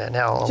she's doing that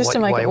now. Just to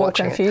make it more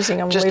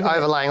confusing. Just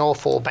overlaying all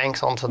four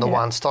banks onto the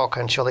one stock,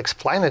 and she'll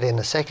explain it in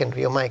a second.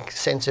 You'll make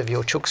sense of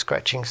your chook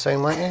scratching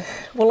soon, won't you?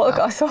 Well, look,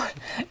 I thought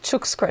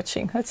chook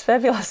scratching. That's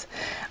fabulous.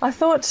 I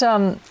thought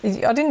I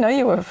didn't know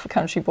you were a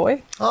country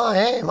boy. Oh, I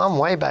am. I'm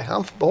way back.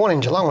 I'm born in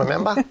Geelong.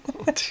 Remember?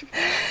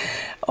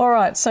 All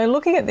right. So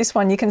looking at this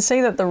one, you can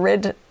see that the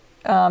red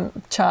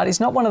chart is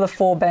not one of the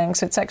four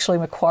banks. It's actually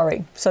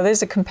Macquarie. So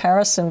there's a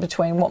comparison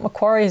between what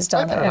Macquarie has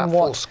done and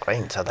what full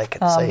screen so they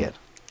can see it.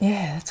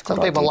 Yeah, that's a good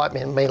Some people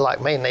idea.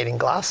 like me needing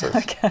glasses.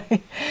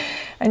 Okay.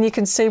 And you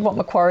can see what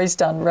Macquarie's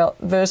done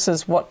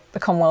versus what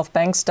the Commonwealth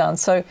Bank's done.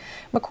 So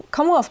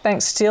Commonwealth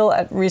Bank's still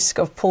at risk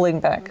of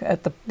pulling back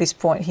at this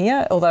point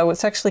here, although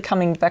it's actually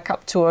coming back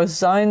up to a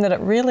zone that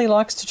it really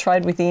likes to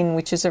trade within,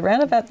 which is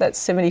around about that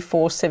 $74,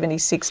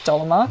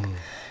 $76 mark.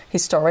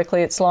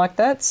 Historically, it's like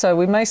that. So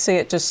we may see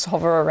it just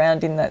hover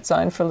around in that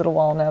zone for a little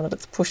while now that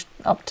it's pushed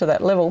up to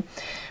that level.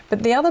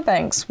 But the other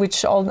banks,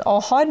 which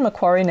I'll hide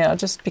Macquarie now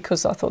just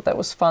because I thought that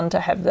was fun to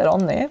have that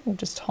on there. We'll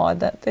just hide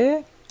that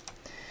there.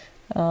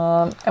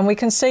 And we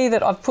can see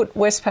that I've put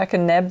Westpac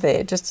and NAB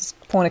there, just as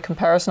a point of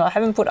comparison. I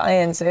haven't put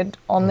ANZ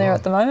on there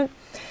at the moment.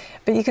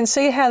 But you can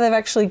see how they've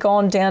actually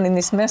gone down in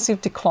this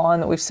massive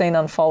decline that we've seen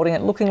unfolding.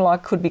 It looking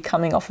like could be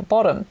coming off a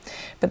bottom.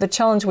 But the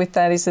challenge with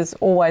that is there's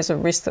always a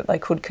risk that they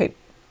could keep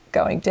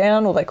going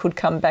down, or they could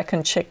come back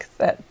and check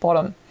that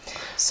bottom.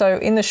 So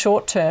in the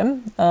short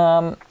term,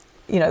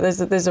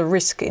 there's a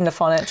risk in the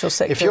financial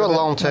sector. If you're a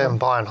long-term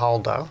buy and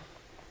hold, though.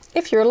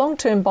 If you're a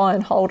long-term buy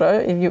and holder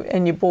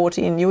and you bought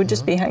in, you would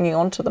just be hanging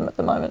on to them at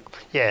the moment.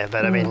 Yeah,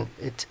 but I mean,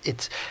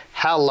 it's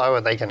how low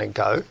are they going to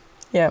go?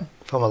 Yeah.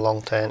 From a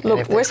long term.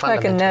 Look,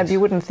 Westpac and NAB, you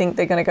wouldn't think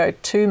they're going to go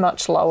too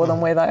much lower than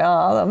where they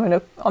are. I mean,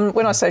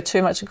 when I say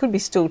too much, it could be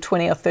still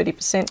 20 or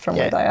 30% from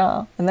where they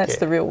are, and that's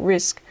the real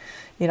risk.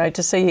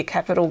 To see your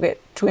capital get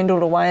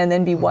dwindled away and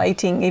then be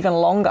waiting even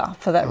longer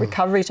for that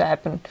recovery to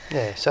happen.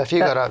 Yeah. So if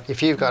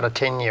you've got a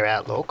 10-year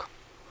outlook,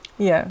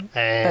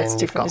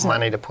 and you've got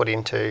money to put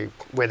into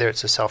whether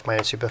it's a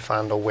self-managed super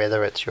fund or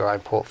whether it's your own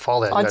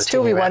portfolio, I'd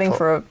still be waiting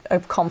for a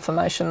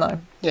confirmation though.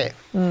 Yeah,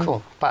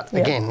 cool. But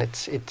again,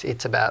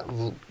 it's about,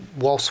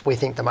 whilst we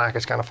think the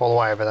market's going to fall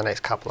away over the next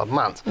couple of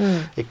months,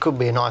 it could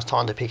be a nice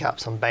time to pick up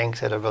some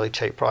banks at a really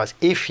cheap price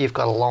if you've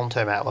got a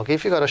long-term outlook.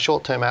 If you've got a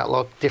short-term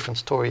outlook, different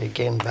story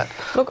again. But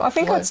look, I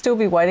think I'd still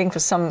be waiting for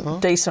some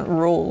decent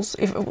rules.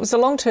 If it was a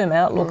long-term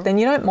outlook, then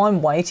you don't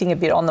mind waiting a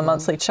bit on the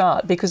monthly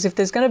chart, because if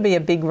there's going to be a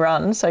big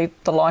run, say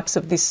the likes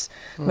of this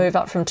move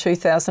up from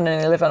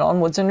 2011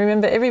 onwards, and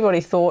remember, everybody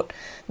thought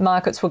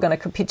markets were going to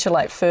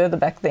capitulate further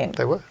back then.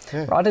 They were,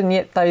 yeah. Right, and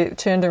yet they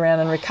turned around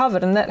and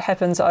recovered, and that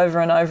happens over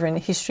and over in the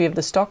history of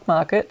the stock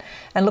market.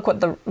 And look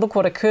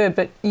what occurred.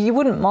 But you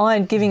wouldn't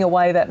mind giving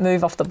away that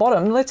move off the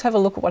bottom. Let's have a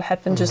look at what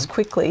happened just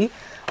quickly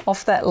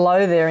off that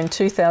low there in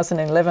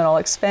 2011. I'll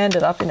expand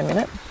it up in a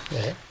minute.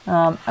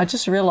 Yeah. I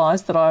just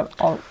realised that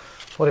I'll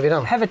What have you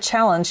done? have a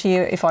challenge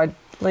here if I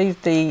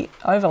leave the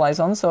overlays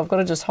on, so I've got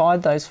to just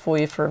hide those for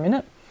you for a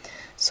minute.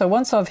 So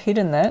once I've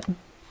hidden that,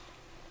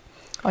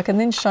 I can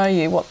then show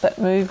you what that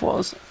move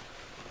was.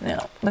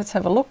 Now, let's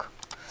have a look.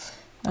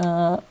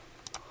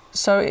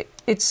 So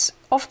it's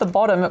off the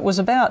bottom, it was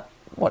about,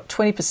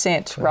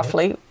 20%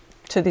 roughly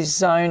to this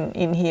zone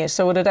in here.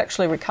 So it had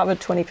actually recovered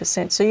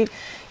 20%. So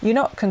you're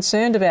not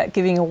concerned about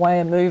giving away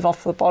a move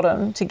off the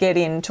bottom to get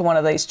into one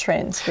of these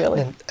trends,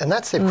 really. And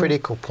that's the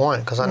critical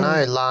point, because I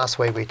know last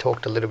week we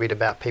talked a little bit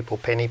about people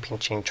penny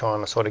pinching,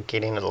 trying to sort of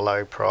get in at a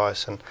low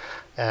price.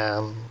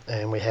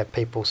 And we have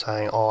people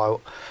saying,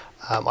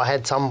 I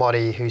had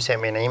somebody who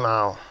sent me an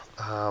email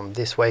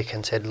this week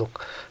and said,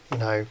 look,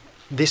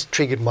 this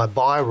triggered my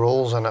buy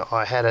rules, and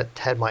I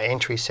had my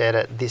entry set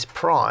at this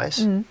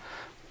price,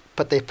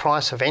 but their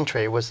price of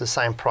entry was the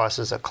same price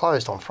as it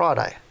closed on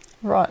Friday.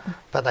 Right.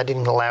 But they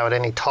didn't allow it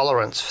any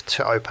tolerance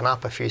to open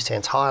up a few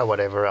cents higher or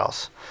whatever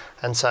else.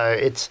 And so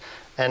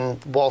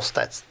and whilst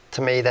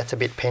to me that's a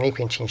bit penny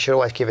pinching, you should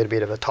always give it a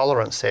bit of a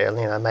tolerance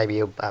there, maybe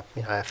a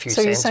few cents.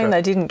 So you're saying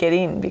they didn't get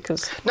in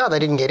because... No, they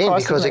didn't get in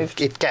because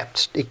it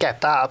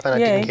gapped up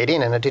and it didn't get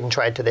in, and it didn't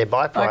trade to their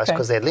buy price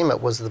because their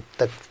limit was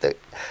the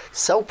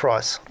sell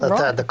price,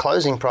 the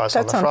closing price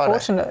on the Friday.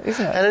 That's unfortunate,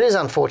 isn't it? And it is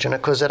unfortunate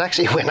because it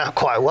actually went up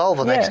quite well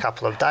the next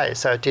couple of days,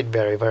 so it did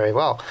very, very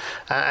well.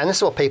 And this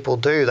is what people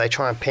do. They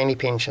try and penny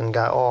pinch and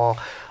go,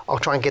 I'll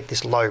try and get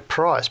this low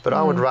price, but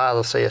I would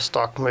rather see a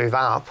stock move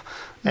up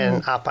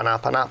and up and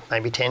up and up,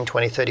 maybe 10,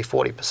 20, 30,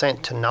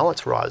 40% to know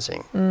it's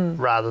rising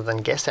rather than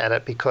guess at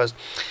it, because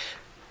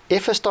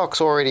if a stock's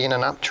already in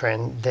an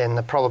uptrend, then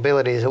the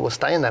probability is it will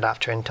stay in that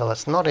uptrend until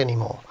it's not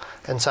anymore.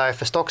 And so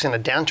if a stock's in a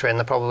downtrend,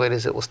 the probability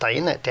is it will stay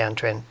in that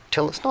downtrend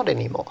till it's not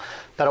anymore.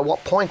 But at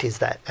what point is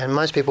that? And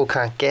most people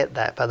can't get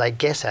that, but they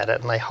guess at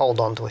it and they hold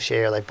on to a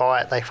share, they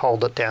buy it, they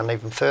hold it down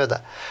even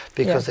further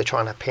because they're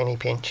trying to penny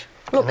pinch.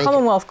 Look,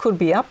 Commonwealth could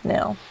be up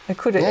now. It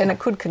could, and it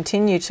could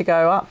continue to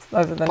go up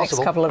over the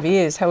next couple of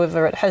years.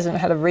 However, it hasn't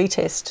had a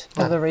retest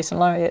of the recent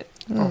low yet.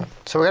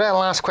 So we're going to have our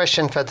last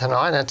question for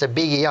tonight, and it's a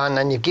biggie,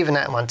 and you've given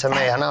that one to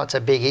me. I know it's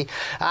a biggie.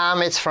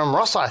 It's from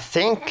Ross, I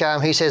think,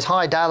 who says,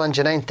 "Hi, Dale and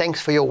Janine.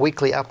 Thanks for your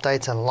weekly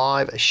updates and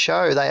live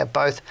show. They are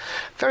both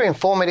very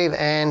informative,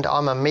 and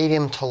I'm a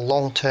medium to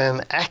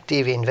long-term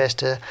active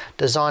investor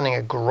designing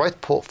a growth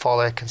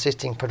portfolio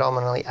consisting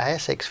predominantly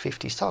ASX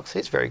 50 stocks."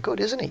 It's very good,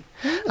 isn't he?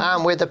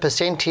 With a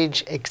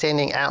percentage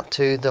extending out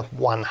to the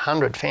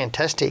 100.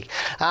 Fantastic.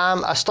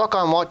 A stock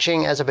I'm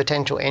watching as a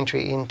potential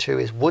entry into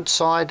is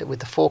Woodside,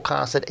 with the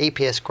forecasted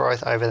EPS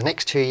growth over the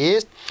next 2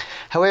 years.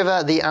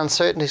 However, the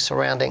uncertainty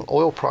surrounding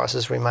oil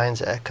prices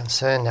remains a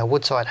concern. Now,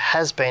 Woodside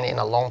has been in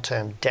a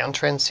long-term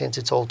downtrend since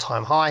its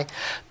all-time high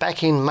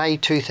back in May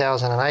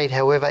 2008.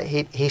 However,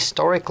 it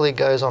historically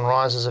goes on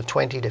rises of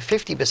 20 to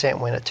 50%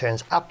 when it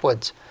turns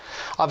upwards.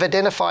 I've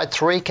identified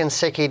 3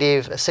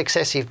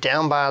 successive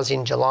down bars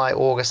in July,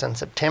 August and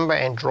September,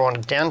 and drawn a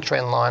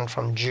downtrend line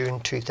from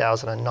June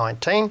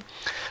 2019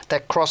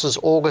 that crosses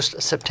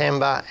August,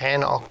 September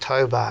and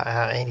October,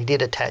 and he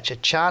did attach a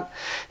chart.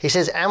 He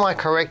says, "Am I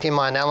correct in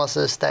my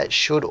analysis that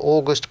should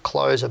August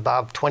close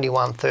above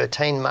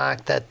 21.13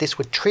 mark, that this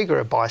would trigger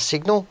a buy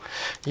signal?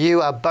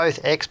 You are both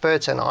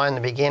experts and I'm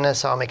the beginner,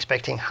 so I'm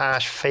expecting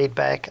harsh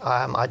feedback.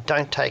 I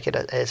don't take it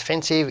as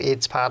offensive.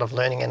 It's part of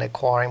learning and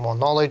acquiring more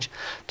knowledge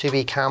to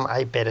become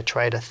a better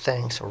trader.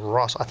 Thanks,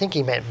 Ross." I think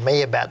he meant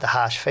me about the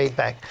harsh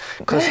feedback.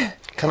 Because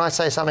can I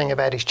say something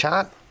about his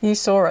chart? You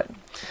saw it,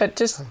 but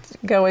just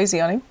go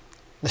easy on him.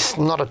 It's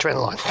not a trend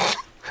line.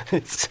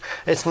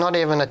 It's not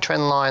even a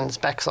trend line's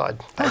backside,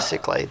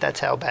 basically. That's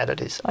how bad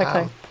it is.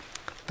 Okay.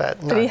 But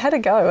he had a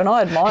go, and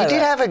I admire that. He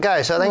did have a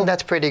go, so I think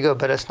that's pretty good,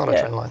 but it's not a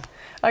trend line.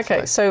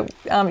 Okay, so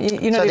you're not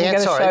even going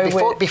to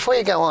show before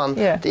you go on,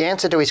 the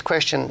answer to his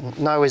question,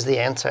 no is the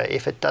answer.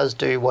 If it does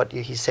do what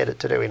he said it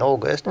to do in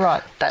August,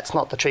 that's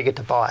not the trigger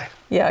to buy.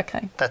 Yeah,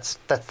 okay. That's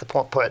the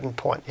pertinent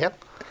point, yep.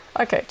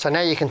 Okay. So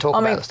now you can talk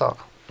about the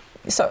stock.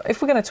 So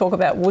if we're going to talk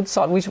about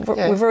Woodside, we've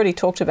already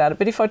talked about it,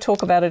 but if I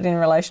talk about it in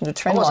relation to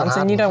trend lines,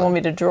 then you don't want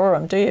me to draw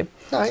them, do you?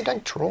 No, you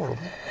don't draw them.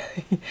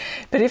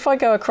 But if I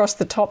go across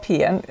the top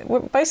here, and we're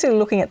basically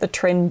looking at the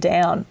trend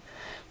down,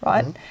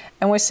 right?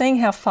 And we're seeing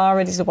how far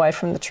it is away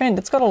from the trend.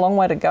 It's got a long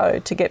way to go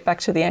to get back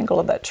to the angle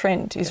of that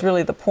trend is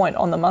really the point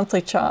on the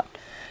monthly chart.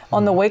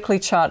 On the weekly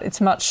chart,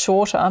 it's much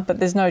shorter, but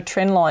there's no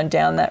trend line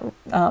down that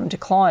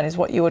decline is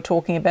what you were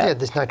talking about. Yeah,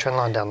 there's no trend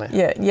line down there.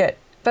 Yeah.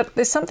 But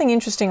there's something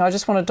interesting. I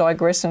just want to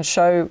digress and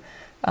show,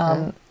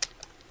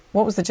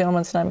 what was the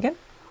gentleman's name again?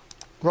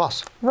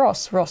 Ross.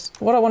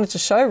 What I wanted to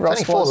show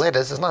Ross It's only 4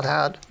 letters, it's not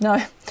hard. No,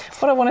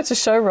 what I wanted to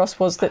show Ross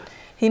was that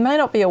he may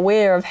not be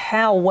aware of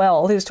how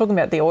well, he was talking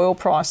about the oil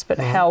price, but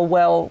how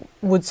well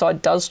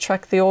Woodside does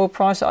track the oil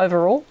price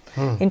overall.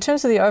 In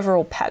terms of the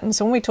overall patterns,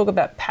 so when we talk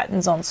about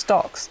patterns on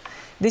stocks,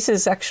 this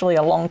is actually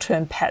a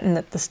long-term pattern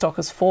that the stock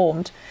has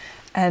formed.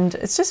 And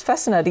it's just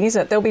fascinating,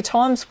 isn't it? There'll be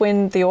times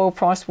when the oil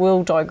price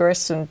will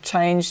digress and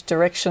change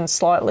direction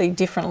slightly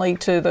differently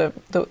to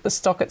the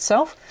stock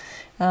itself.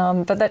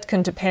 But that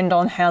can depend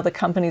on how the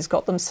company's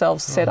got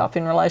themselves set up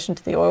in relation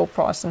to the oil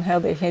price and how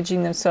they're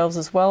hedging themselves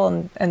as well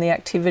and the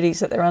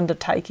activities that they're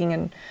undertaking.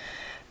 And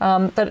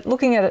but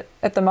looking at it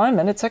at the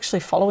moment, it's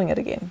actually following it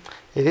again.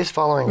 It is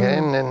following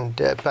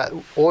it, but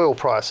oil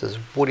prices,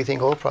 what do you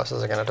think oil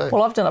prices are going to do?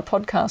 Well, I've done a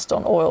podcast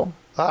on oil.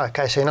 Oh,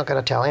 okay, so you're not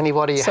going to tell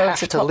anybody. So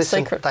it's a top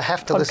listen. secret They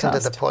have to listen to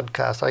the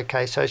podcast.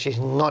 Okay, so she's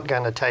not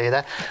going to tell you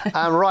that.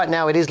 Right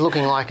now, it is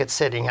looking like it's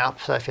setting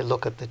up. So if you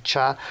look at the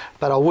chart,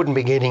 but I wouldn't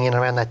be getting in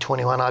around that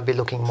 21. I'd be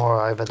looking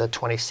more over the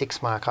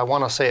 26 mark. I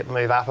want to see it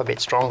move up a bit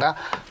stronger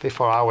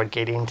before I would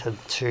get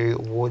into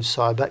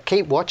Woodside. But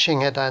keep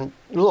watching it and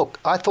look.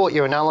 I thought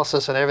your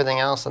analysis and everything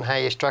else and how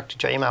you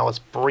structured your email was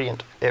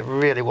brilliant. It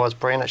really was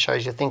brilliant. It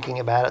shows you're thinking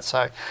about it.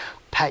 So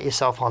pat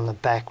yourself on the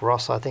back,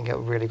 Ross. I think it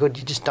was really good.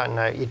 You just don't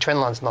know. Your trend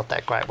line's not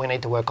that great. We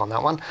need to work on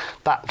that one.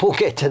 But we'll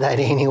get to that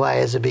anyway.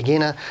 As a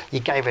beginner,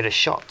 you gave it a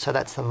shot. So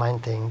that's the main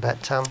thing.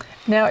 But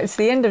now it's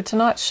the end of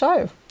tonight's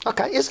show.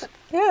 Okay, is it?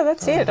 Yeah,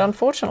 that's it,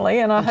 unfortunately.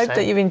 And I hope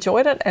that you've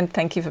enjoyed it and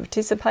thank you for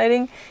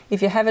participating.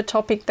 If you have a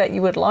topic that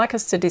you would like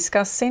us to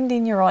discuss, send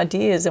in your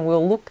ideas and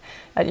we'll look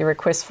at your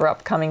requests for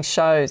upcoming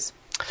shows.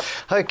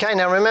 Okay,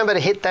 now remember to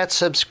hit that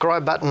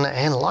subscribe button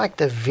and like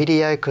the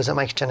video because it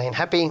makes Janine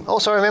happy.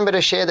 Also remember to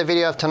share the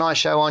video of tonight's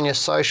show on your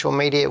social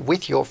media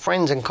with your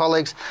friends and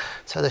colleagues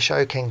so the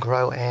show can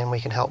grow and we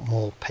can help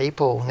more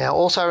people. Now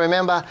also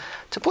remember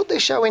to put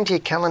this show into your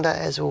calendar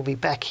as we'll be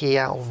back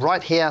here,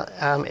 right here,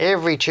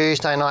 every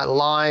Tuesday night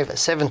live,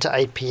 7 to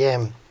 8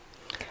 p.m.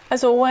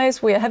 As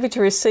always, we are happy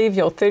to receive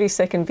your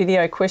 30-second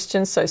video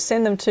questions, so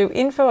send them to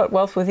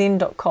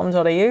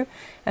info@wealthwithin.com.au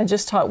and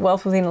just type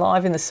Wealth Within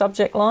Live in the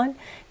subject line.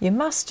 You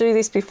must do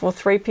this before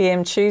 3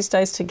 p.m.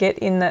 Tuesdays to get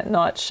in that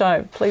night's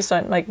show. Please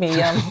don't make me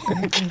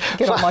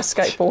get on my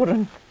skateboard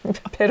and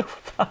pedal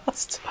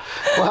fast.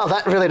 Well,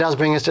 that really does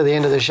bring us to the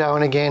end of the show,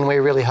 and again, we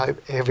really hope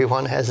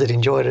everyone has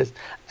enjoyed it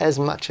as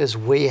much as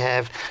we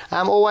have.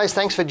 Always,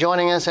 thanks for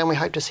joining us, and we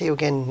hope to see you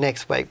again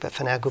next week. But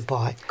for now,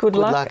 goodbye. Good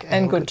luck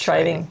and good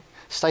trading.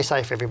 Stay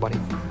safe, everybody.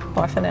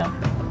 Bye for now.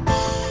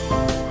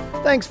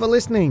 Thanks for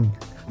listening.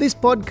 This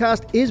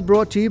podcast is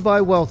brought to you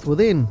by Wealth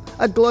Within,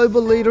 a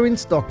global leader in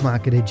stock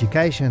market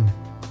education.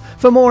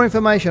 For more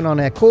information on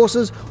our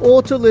courses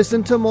or to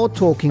listen to more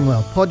Talking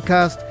Wealth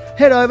podcasts,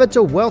 head over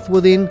to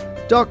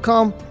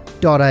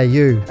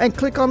wealthwithin.com.au and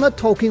click on the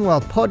Talking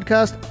Wealth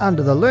podcast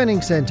under the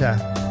Learning Centre.